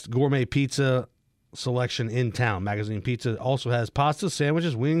best gourmet pizza selection in town. Magazine Pizza also has pasta,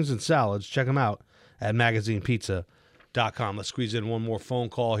 sandwiches, wings, and salads. Check them out at magazinepizza.com. Let's squeeze in one more phone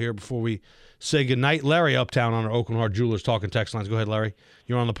call here before we say goodnight. Larry Uptown on our Oakland Heart Jewelers talking text lines. Go ahead, Larry.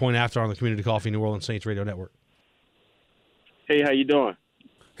 You're on the point after on the Community Coffee New Orleans Saints Radio Network. Hey, how you doing?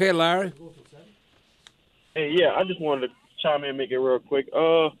 Hey, Larry. Hey, yeah, I just wanted to chime in and make it real quick.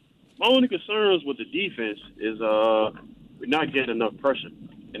 My only concerns with the defense is we're not getting enough pressure.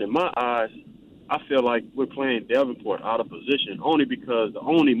 And in my eyes, I feel like we're playing Davenport out of position only because the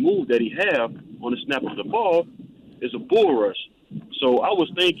only move that he have on the snap of the ball is a bull rush. So I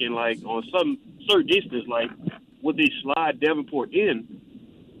was thinking, like, on some certain distance, like, would they slide Davenport in,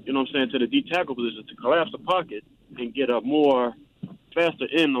 to the D tackle position to collapse the pocket and get a more faster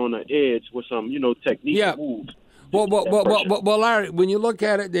in on the edge with some, technique moves? Well, Larry, when you look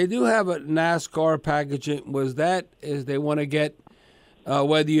at it, they do have a NASCAR packaging. Is they want to get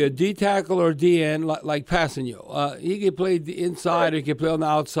whether you're a D tackle or DN, like Passanio. He can play the inside, he can play on the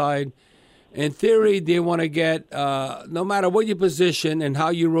outside. In theory, they want to get, no matter what your position and how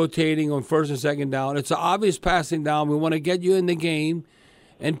you're rotating on first and second down, it's an obvious passing down. We want to get you in the game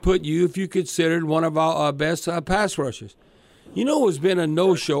and put you, if you considered, one of our best pass rushers. You know who's been a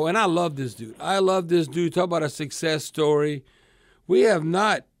no-show, and I love this dude. Talk about a success story. We have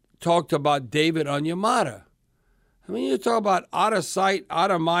not talked about David Onyemata. I mean, you talk about out of sight,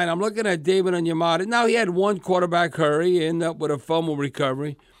 out of mind. I'm looking at David Onyemata. Now, he had one quarterback hurry, he ended up with a fumble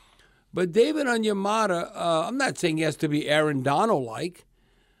recovery. But David Onyemata, I'm not saying he has to be Aaron Donald-like,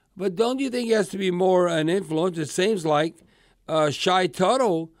 but don't you think he has to be more an influence? It seems like Shy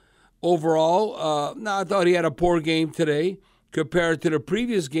Tuttle overall, now I thought he had a poor game today compared to the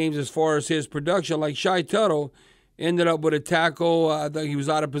previous games as far as his production. Like Shy Tuttle ended up with a tackle. I think he was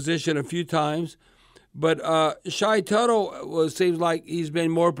out of position a few times. But Shy Tuttle seems like he's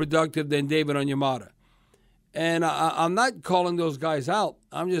been more productive than David Onyemata. And I'm not calling those guys out.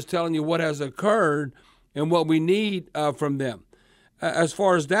 I'm just telling you what has occurred and what we need from them. As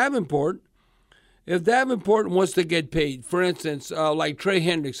far as Davenport, if Davenport wants to get paid, for instance, like Trey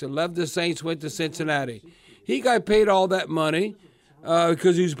Hendrickson, left the Saints, went to Cincinnati. He got paid all that money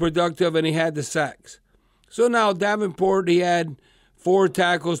because he was productive and he had the sacks. So now Davenport, he had 4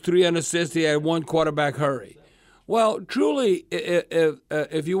 tackles, 3 unassists, he had 1 quarterback hurry. Well, truly,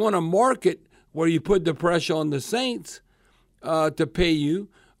 if you want to market where you put the pressure on the Saints to pay you,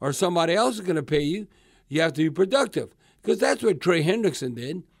 or somebody else is going to pay you, you have to be productive. Because that's what Trey Hendrickson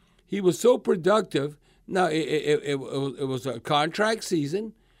did. He was so productive. Now, it was a contract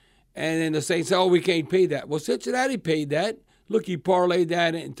season, and then the Saints said, we can't pay that. Well, Cincinnati paid that. Look, he parlayed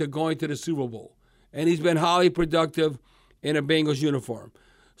that into going to the Super Bowl. And he's been highly productive in a Bengals uniform.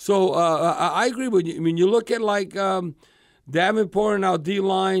 So I agree with you. I mean, you look at like Davenport and our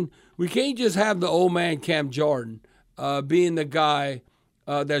D-line, we can't just have the old man Cam Jordan being the guy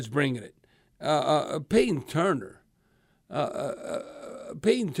that's bringing it. Peyton Turner.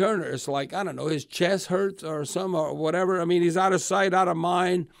 Peyton Turner is like, I don't know, his chest hurts or whatever. I mean, he's out of sight, out of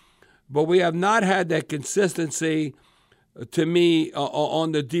mind. But we have not had that consistency, to me,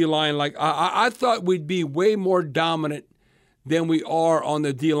 on the D-line. Like, I thought we'd be way more dominant than we are on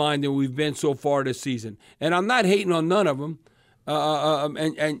the D-line than we've been so far this season. And I'm not hating on none of them.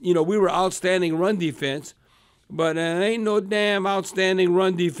 And you know, we were outstanding run defense, but it ain't no damn outstanding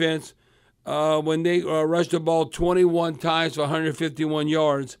run defense when they rushed the ball 21 times for 151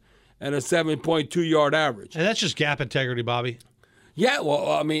 yards and a 7.2 yard average. And that's just gap integrity, Bobby. Yeah,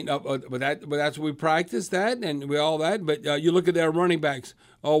 well, I mean, but that's we practice that and we all that. But you look at their running backs.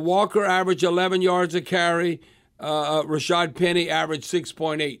 Walker averaged 11 yards a carry. Rashad Penny averaged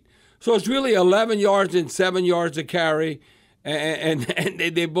 6.8. So it's really 11 yards and 7 yards a carry. And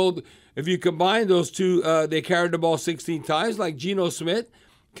they both, if you combine those two, they carried the ball 16 times. Like Geno Smith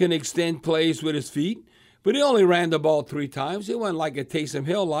can extend plays with his feet, but he only ran the ball 3 times. He wasn't like a Taysom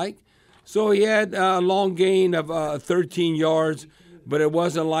Hill-like. So he had a long gain of 13 yards, but it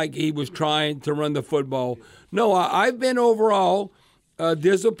wasn't like he was trying to run the football. No, I've been overall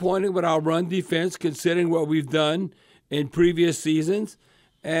disappointed with our run defense considering what we've done in previous seasons.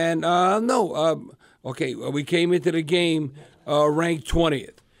 And okay, we came into the game ranked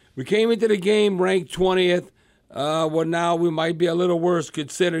 20th. We came into the game ranked 20th. Well, now we might be a little worse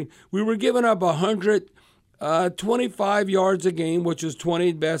considering we were giving up 125 yards a game, which is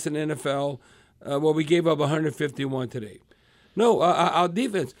 20th best in the NFL. Well, we gave up 151 today. No, our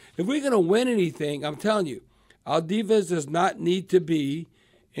defense, if we're going to win anything, I'm telling you, our defense does not need to be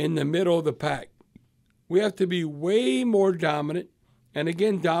in the middle of the pack. We have to be way more dominant, and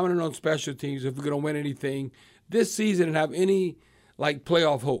again, dominant on special teams if we're going to win anything this season and have any, like,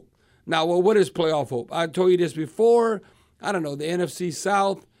 playoff hope. Now, well, what is playoff hope? I told you this before. I don't know, the NFC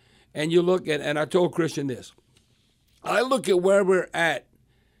South, and you look at, and I told Christian this. I look at where we're at,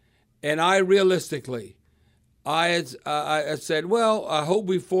 and I realistically, I said, well, I hope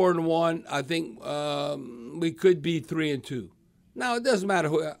we're 4-1. I think we could be 3-2. Now, it doesn't matter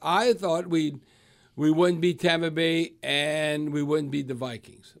who. I thought we wouldn't beat Tampa Bay and we wouldn't beat the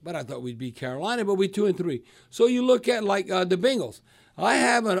Vikings. But I thought we'd beat Carolina, but we're 2-3. So you look at, like, the Bengals. I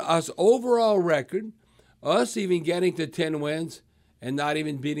have us overall record, us even getting to 10 wins and not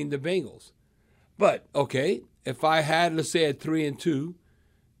even beating the Bengals. But, okay, if I had, let's say, at 3-2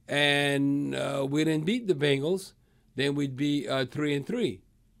 and we didn't beat the Bengals, then we'd be 3-3.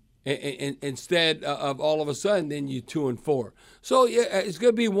 And instead of all of a sudden, then you're 2-4. So yeah, it's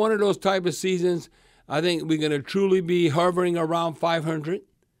going to be one of those type of seasons. I think we're going to truly be hovering around 500.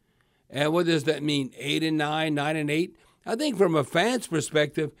 And what does that mean? 8-9, 9-8. I think from a fan's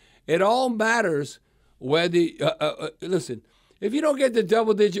perspective, it all matters whether. Listen, if you don't get the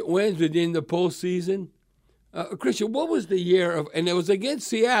double-digit wins within the postseason, Christian, what was the year of? And it was against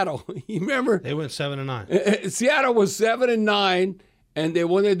Seattle. You remember? They went 7-9. Seattle was 7-9. And they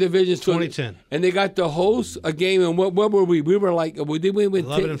won their division. 2010. And they got to host a game. And what were we? We were like, we went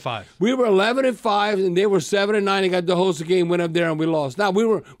 11-5. We were 11-5, and they were 7-9. They got to host a game, went up there, and we lost. Now we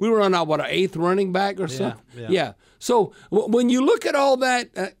were on our an 8th running back or something. Yeah. So when you look at all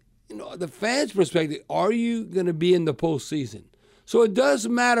that, the fans' perspective, are you going to be in the postseason? So it does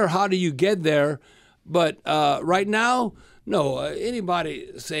matter how do you get there, but right now, no.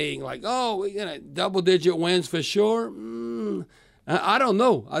 Anybody saying like, oh, we're gonna double-digit wins for sure. I don't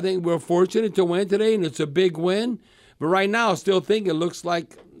know. I think we're fortunate to win today, and it's a big win. But right now, I still think it looks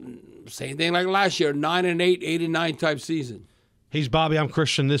like same thing like last year, 9-8, 8-9 type season. He's Bobby. I'm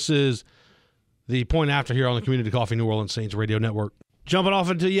Christian. This is the Point After here on the Community Coffee New Orleans Saints Radio Network. Jumping off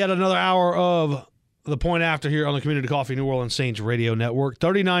into yet another hour of the Point After here on the Community Coffee New Orleans Saints Radio Network.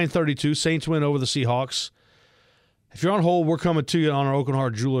 39-32, Saints win over the Seahawks. If you're on hold, we're coming to you on our Oaken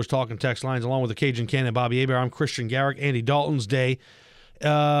Heart Jewelers Talking Text lines, along with the Cajun Cannon, Bobby Hebert. I'm Christian Garrick. Andy Dalton's day.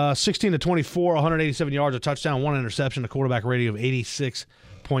 16-24, 187 yards, a touchdown, 1 interception, a quarterback rating of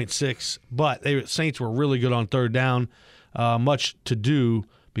 86.6. But Saints were really good on third down. Much to do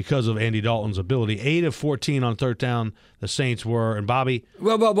because of Andy Dalton's ability. 8 of 14 on third down, the Saints were. And Bobby.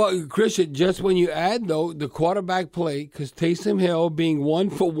 Well, Christian, just when you add, though, the quarterback play, because Taysom Hill being 1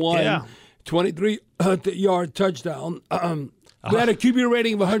 for 1, 23-yard touchdown. We had a QB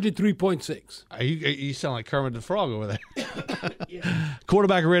rating of 103.6. You sound like Kermit the Frog over there.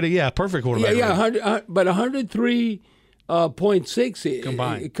 Quarterback rating, perfect quarterback rating. But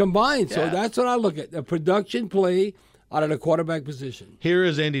 103.6 combined. So that's what I look at, the production play out of the quarterback position. Here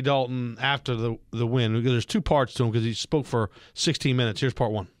is Andy Dalton after the win, because there's two parts to him because he spoke for 16 minutes. Here's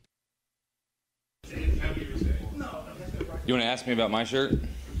part one. You want to ask me about my shirt?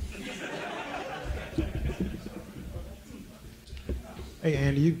 Hey,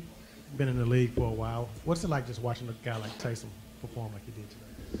 Andy, you've been in the league for a while. What's it like just watching a guy like Taysom perform like he did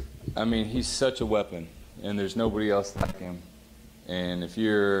today? I mean, he's such a weapon, and there's nobody else like him. And if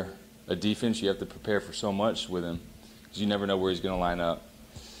you're a defense, you have to prepare for so much with him because you never know where he's going to line up.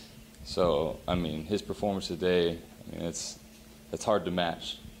 So, I mean, his performance today, it's hard to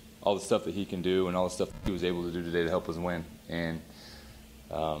match. All the stuff that he can do and all the stuff that he was able to do today to help us win. And,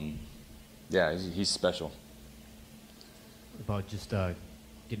 he's special. About just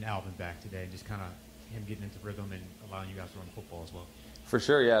getting Alvin back today and just kind of him getting into rhythm and allowing you guys to run the football as well. For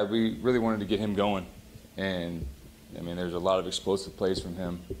sure, yeah. We really wanted to get him going. And, I mean, there's a lot of explosive plays from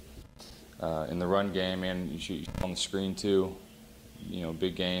him in the run game, and you shoot on the screen too. You know,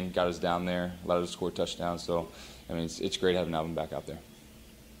 big gain, got us down there, allowed us to score touchdowns. So, I mean, it's great having Alvin back out there.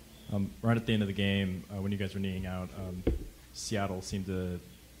 Right at the end of the game, when you guys were kneeing out, Seattle seemed to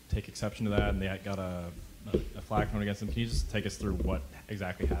take exception to that, and they got a flag thrown against them. Can you just take us through what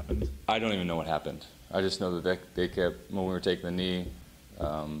exactly happened? I don't even know what happened. I just know that they kept, when we were taking the knee,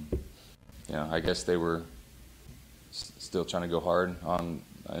 I guess they were still trying to go hard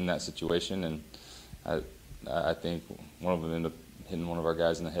in that situation, and I think one of them ended up hitting one of our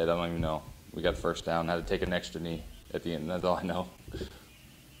guys in the head. I don't even know. We got the first down, had to take an extra knee at the end. That's all I know.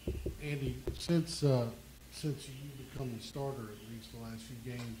 Andy, since you become the starter at least the last few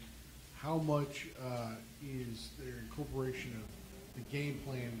games, how much is there incorporation of the game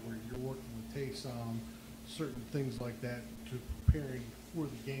plan where you're working with Taysom, certain things like that, to preparing for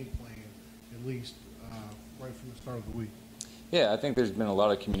the game plan, at least right from the start of the week? Yeah, I think there's been a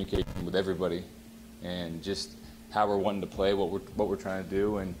lot of communication with everybody, and just how we're wanting to play, what we're trying to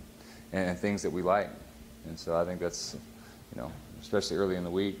do, and things that we like. And so I think that's, especially early in the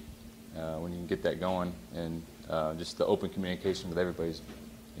week, when you can get that going, and just the open communication with everybody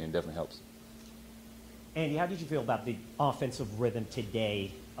definitely helps. Andy, how did you feel about the offensive rhythm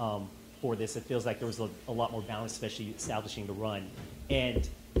today for this? It feels like there was a lot more balance, especially establishing the run. And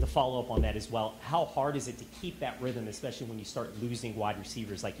the follow-up on that as well, how hard is it to keep that rhythm, especially when you start losing wide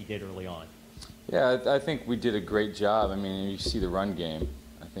receivers like you did early on? Yeah, I think we did a great job. I mean, you see the run game.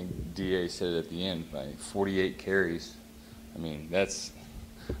 I think DA said it at the end, like 48 carries. I mean, I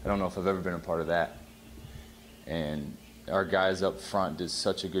don't know if I've ever been a part of that. And our guys up front did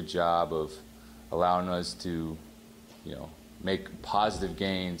such a good job of allowing us to, make positive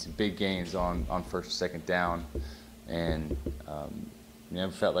gains, big gains on first and second down. And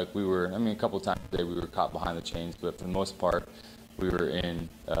it felt like we were, a couple of times today we were caught behind the chains, but for the most part, we were in,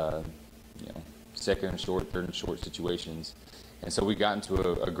 second and short, third and short situations. And so we got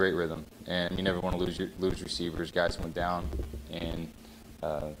into a great rhythm. And you never want to lose receivers. Guys went down, and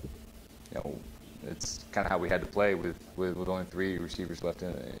it's kind of how we had to play with only 3 receivers left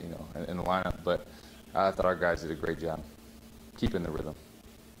in the lineup. But I thought our guys did a great job keeping the rhythm.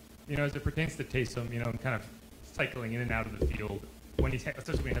 As it pertains to Taysom, kind of cycling in and out of the field,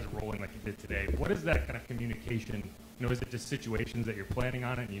 especially when he has a rolling like he did today, what is that kind of communication? Is it just situations that you're planning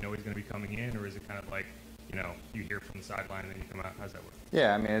on it and he's going to be coming in, or is it kind of like, you hear from the sideline and then you come out? How's that work?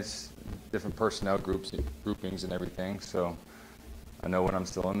 Yeah, I mean, it's different personnel groupings and everything, so I know when I'm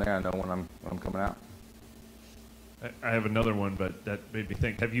still in there. I know when I'm coming out. I have another one, but that made me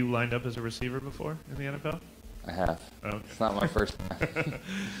think. Have you lined up as a receiver before in the NFL? I have. Okay. It's not my first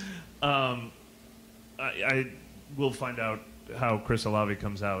one. I will find out how Chris Olave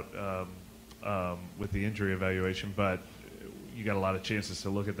comes out with the injury evaluation, but you got a lot of chances to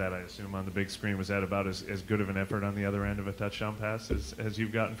look at that, I assume, on the big screen. Was that about as good of an effort on the other end of a touchdown pass as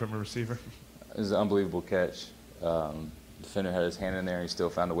you've gotten from a receiver? It was an unbelievable catch. Defender had his hand in there, and he still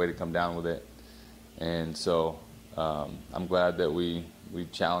found a way to come down with it. And so I'm glad that we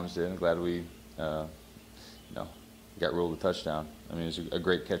challenged it. I'm glad we got ruled a touchdown. I mean, it was a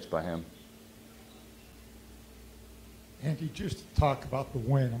great catch by him. Andy, just to talk about the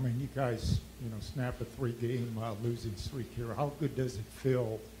win. I mean, you guys, snap a 3-game losing streak here. How good does it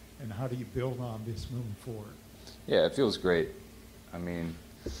feel, and how do you build on this moving forward? Yeah, it feels great. I mean,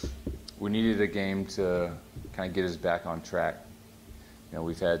 we needed a game to kind of get us back on track.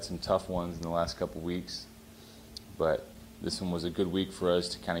 We've had some tough ones in the last couple weeks, but this one was a good week for us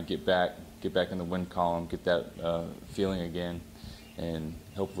to kind of get back in the win column, get that feeling again, and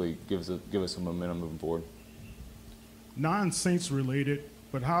hopefully give us some momentum moving forward. Non-Saints related,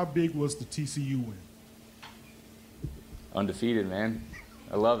 but how big was the TCU win? Undefeated, man.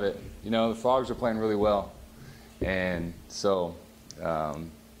 I love it. The Frogs are playing really well, and so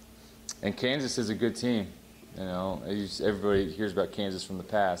and Kansas is a good team. Everybody hears about Kansas from the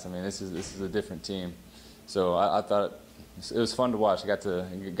past. I mean, this is a different team. So I thought it was fun to watch. I got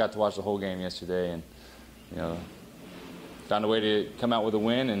to watch the whole game yesterday, and found a way to come out with a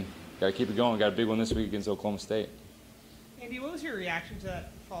win, and got to keep it going. Got a big one this week against Oklahoma State. Andy, what was your reaction to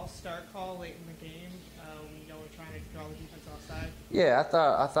that false start call late in the game when we're trying to draw the defense offside? Yeah,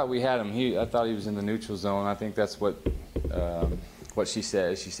 I thought we had him. I thought he was in the neutral zone. I think that's what she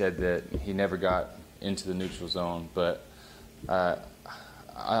said. She said that he never got into the neutral zone, but I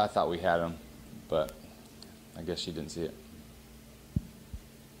thought we had him, but I guess she didn't see it.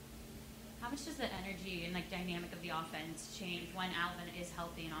 How much does the energy and dynamic of the offense change when Alvin is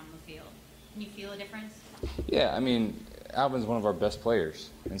healthy and on the field? Can you feel a difference? Yeah, I mean, Alvin's one of our best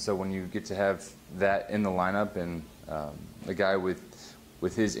players, and so when you get to have that in the lineup and a guy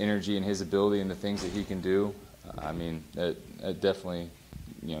with his energy and his ability and the things that he can do, I mean, it definitely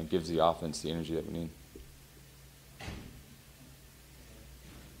gives the offense the energy that we need.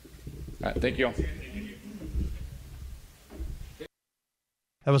 All right, thank you all.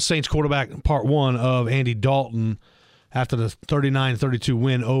 That was Saints quarterback part 1 of Andy Dalton after the 39-32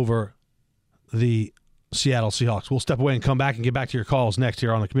 win over the Seattle Seahawks. We'll step away and come back and get back to your calls next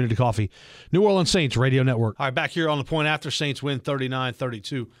here on the Community Coffee New Orleans Saints Radio Network. All right, back here on the point after. Saints win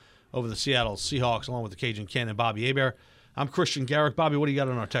 39-32 over the Seattle Seahawks, along with the Cajun Ken and Bobby Hebert. I'm Christian Garrick. Bobby, what do you got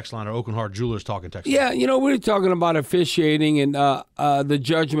on our text line, our Oakenhart Jewelers talking text line? Yeah, we're talking about officiating and the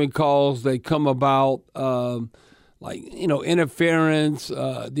judgment calls that come about, interference,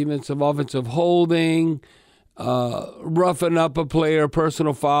 defensive, offensive holding, roughing up a player,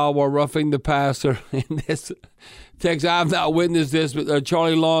 personal foul while roughing the passer. And this text, I've not witnessed this, but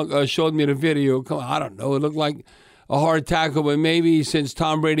Charlie Long showed me the video. I don't know, it looked like a hard tackle, but maybe since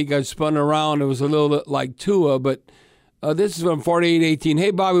Tom Brady got spun around, it was a little like Tua, but this is from 48-18.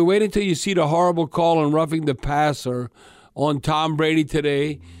 Hey, Bobby, wait until you see the horrible call on roughing the passer on Tom Brady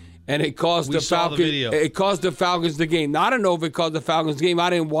today, and it cost the Falcons. It cost the Falcons the game. Now, I don't know if it cost the Falcons the game. I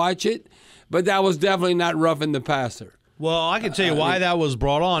didn't watch it, but that was definitely not roughing the passer. Well, I can tell you why that was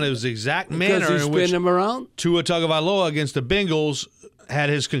brought on. It was the exact manner in which him around? Tua Tagovailoa against the Bengals had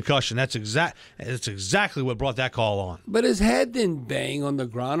his concussion. That's exactly what brought that call on. But his head didn't bang on the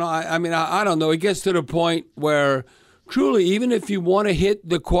ground. I don't know. It gets to the point where truly, even if you want to hit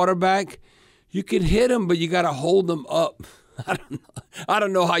the quarterback, you can hit him, but you got to hold him up. I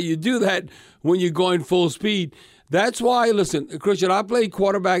don't know how you do that when you're going full speed. That's why, listen, Christian, I played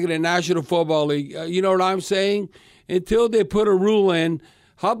quarterback in the National Football League. You know what I'm saying? Until they put a rule in,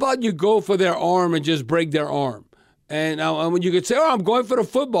 how about you go for their arm and just break their arm? And when you could say, I'm going for the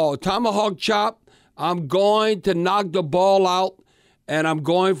football, tomahawk chop, I'm going to knock the ball out, and I'm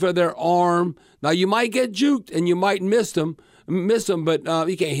going for their arm. Now, you might get juked and you might miss them, but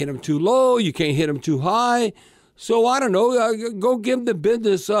you can't hit them too low. You can't hit them too high. So, I don't know, go give him the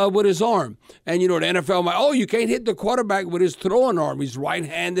business with his arm. And, the NFL might, you can't hit the quarterback with his throwing arm. He's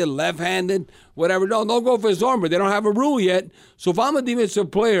right-handed, left-handed, whatever. No, don't go for his arm, but they don't have a rule yet. So, if I'm a defensive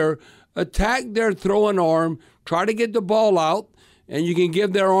player, attack their throwing arm, try to get the ball out, and you can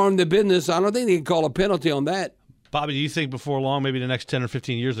give their arm the business. I don't think they can call a penalty on that. Bobby, do you think before long, maybe the next 10 or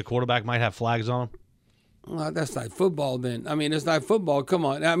 15 years, the quarterback might have flags on him? Well, that's not football then. I mean, it's not football. Come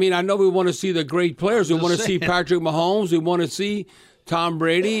on. I mean, I know we want to see the great players. We want to see Patrick Mahomes. We want to see Tom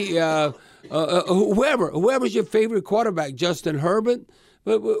Brady, whoever's your favorite quarterback, Justin Herbert.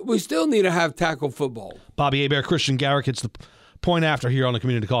 But we still need to have tackle football. Bobby Hebert, Christian Garrick. It's the Point After here on the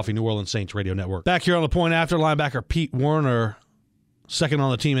Community Coffee New Orleans Saints Radio Network. Back here on the Point After, linebacker Pete Werner, second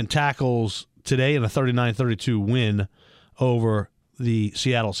on the team in tackles today in a 39-32 win over the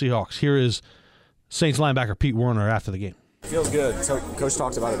Seattle Seahawks. Here is Saints linebacker Pete Werner after the game. Feels good. So Coach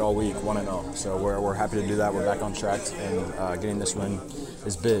talked about it all week, 1-0. So we're happy to do that. We're back on track, and getting this win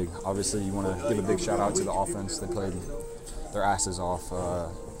is big. Obviously, you want to give a big shout out to the offense. They played their asses off.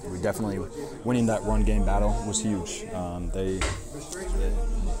 We definitely winning that run game battle was huge.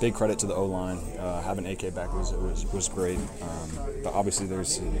 Big credit to the O-line. Having AK back was great. But obviously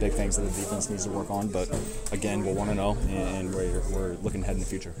there's big things that the defense needs to work on. But again, we're 1-0 and we're looking ahead in the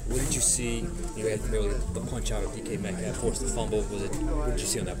future. What did you see? You had really the punch out of DK Metcalf, forced the fumble. What did you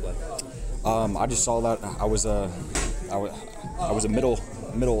see on that play? I just saw that I was a middle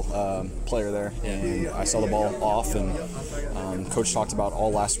player there, and I saw the ball off, and Coach talked about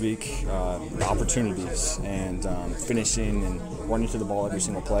all last week the opportunities and finishing and running to the ball every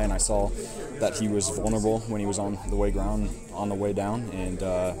single play, and I saw that he was vulnerable when he was on the way down, and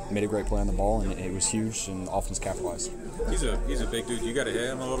made a great play on the ball, and it was huge, and the offense capitalized. He's a big dude. You got to hit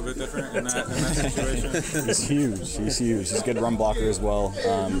him a little bit different in that situation. He's huge. He's a good run blocker as well.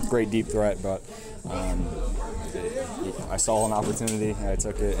 Great deep threat, but I saw an opportunity, I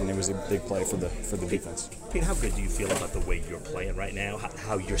took it, and it was a big play for the defense. Pete, how good do you feel about the way you're playing right now?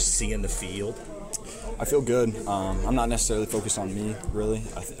 How you're seeing the field? I feel good. I'm not necessarily focused on me, really.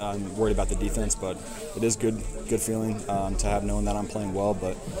 I'm worried about the defense, but it is good feeling to have known that I'm playing well.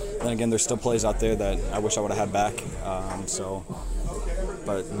 But then again, there's still plays out there that I wish I would have had back.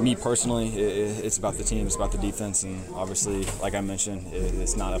 But me personally, it's about the team, it's about the defense, and obviously, like I mentioned,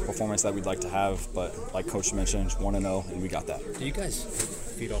 it's not a performance that we'd like to have, but like Coach mentioned, 1-0, and we got that. Do you guys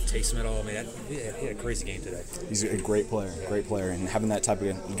feed off Taysom at all? I mean, he had a crazy game today. He's a great player, and having that type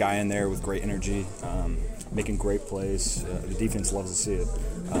of guy in there with great energy, making great plays, the defense loves to see it.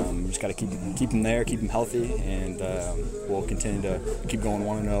 We just got to keep him there, keep him healthy, and we'll continue to keep going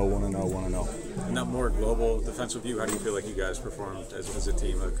 1-0, 1-0, 1-0. In that more global defensive view, how do you feel like you guys performed as a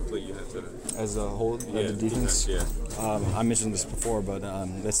team, a complete unit today? As a whole, the defense? I mentioned this before, but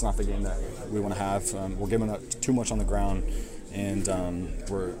that's not the game that we want to have. We're giving up too much on the ground, and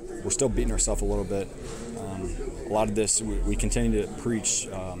we're still beating ourselves a little bit. A lot of this, we continue to preach,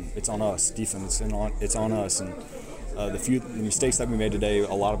 it's on us, defense, it's on us, and the mistakes that we made today,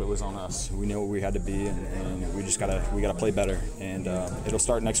 a lot of it was on us. We knew what we had to be, and we just gotta play better. And it'll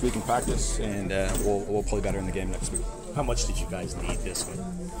start next week in practice, and we'll play better in the game next week. How much did you guys need this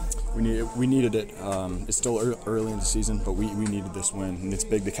win? We needed it. It's still early in the season, but we needed this win, and it's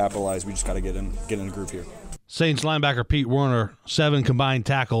big to capitalize. We just got to get in a group here. Saints linebacker Pete Werner, 7 combined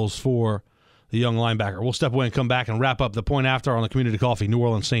tackles for the young linebacker. We'll step away and come back and wrap up the Point After on the Community Coffee New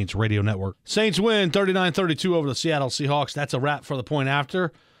Orleans Saints Radio Network. Saints win 39-32 over the Seattle Seahawks. That's a wrap for the Point After.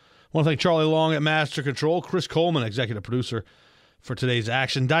 I want to thank Charlie Long at Master Control, Chris Coleman, executive producer, for today's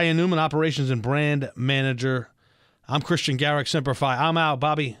action, Diane Newman, operations and brand manager. I'm Christian Garrick, Semper Fi. I'm out.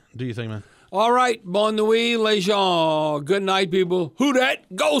 Bobby, do you think, man? All right, bon nuit, les gens. Good night, people. Who dat?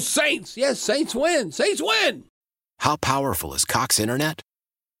 Go Saints. Yes, Saints win. Saints win. How powerful is Cox Internet?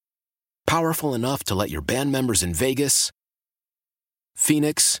 Powerful enough to let your band members in Vegas,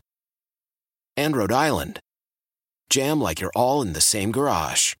 Phoenix, and Rhode Island jam like you're all in the same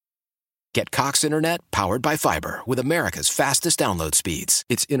garage. Get Cox Internet powered by fiber with America's fastest download speeds.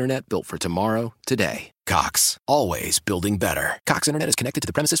 It's internet built for tomorrow, today. Cox, always building better. Cox Internet is connected to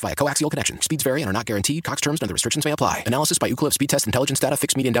the premises via coaxial connection. Speeds vary and are not guaranteed. Cox terms and other restrictions may apply. Analysis by Ookla Speed Test Intelligence Data.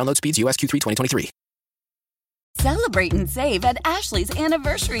 Fixed median download speeds. US Q3 2023. Celebrate and save at Ashley's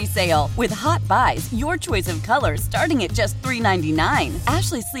Anniversary Sale. With Hot Buys, your choice of colors starting at just $3.99.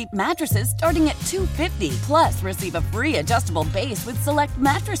 Ashley Sleep mattresses starting at $2.50. Plus, receive a free adjustable base with select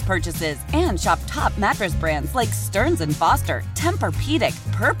mattress purchases. And shop top mattress brands like Stearns & Foster,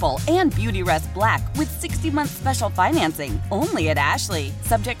 Tempur-Pedic, Purple, and Beautyrest Black with 60-month special financing. Only at Ashley.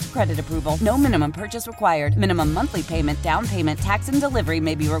 Subject to credit approval. No minimum purchase required. Minimum monthly payment, down payment, tax, and delivery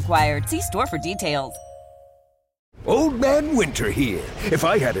may be required. See store for details. Old Man Winter here. If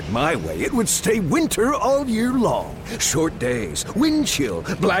I had it my way, it would stay winter all year long. Short days, wind chill,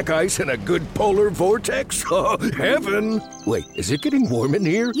 black ice, and a good polar vortex. Oh, heaven! Wait, is it getting warm in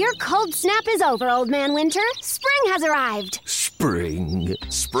here? Your cold snap is over, Old Man Winter. Spring has arrived. Spring.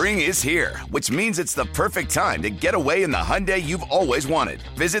 Spring is here, which means it's the perfect time to get away in the Hyundai you've always wanted.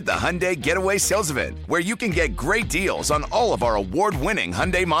 Visit the Hyundai Getaway Sales Event, where you can get great deals on all of our award-winning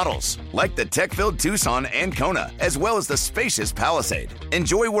Hyundai models, like the tech-filled Tucson and Kona, as well as the spacious Palisade.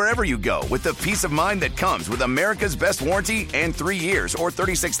 Enjoy wherever you go with the peace of mind that comes with America's best warranty and 3 years or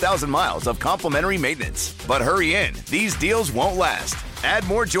 36,000 miles of complimentary maintenance. But hurry in, these deals won't last. Add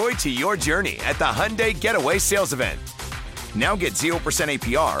more joy to your journey at the Hyundai Getaway Sales Event. Now get 0%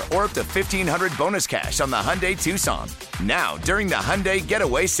 APR or up to $1,500 bonus cash on the Hyundai Tucson. Now, during the Hyundai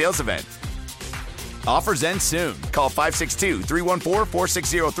Getaway Sales Event. Offers end soon. Call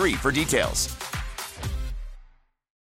 562-314-4603 for details.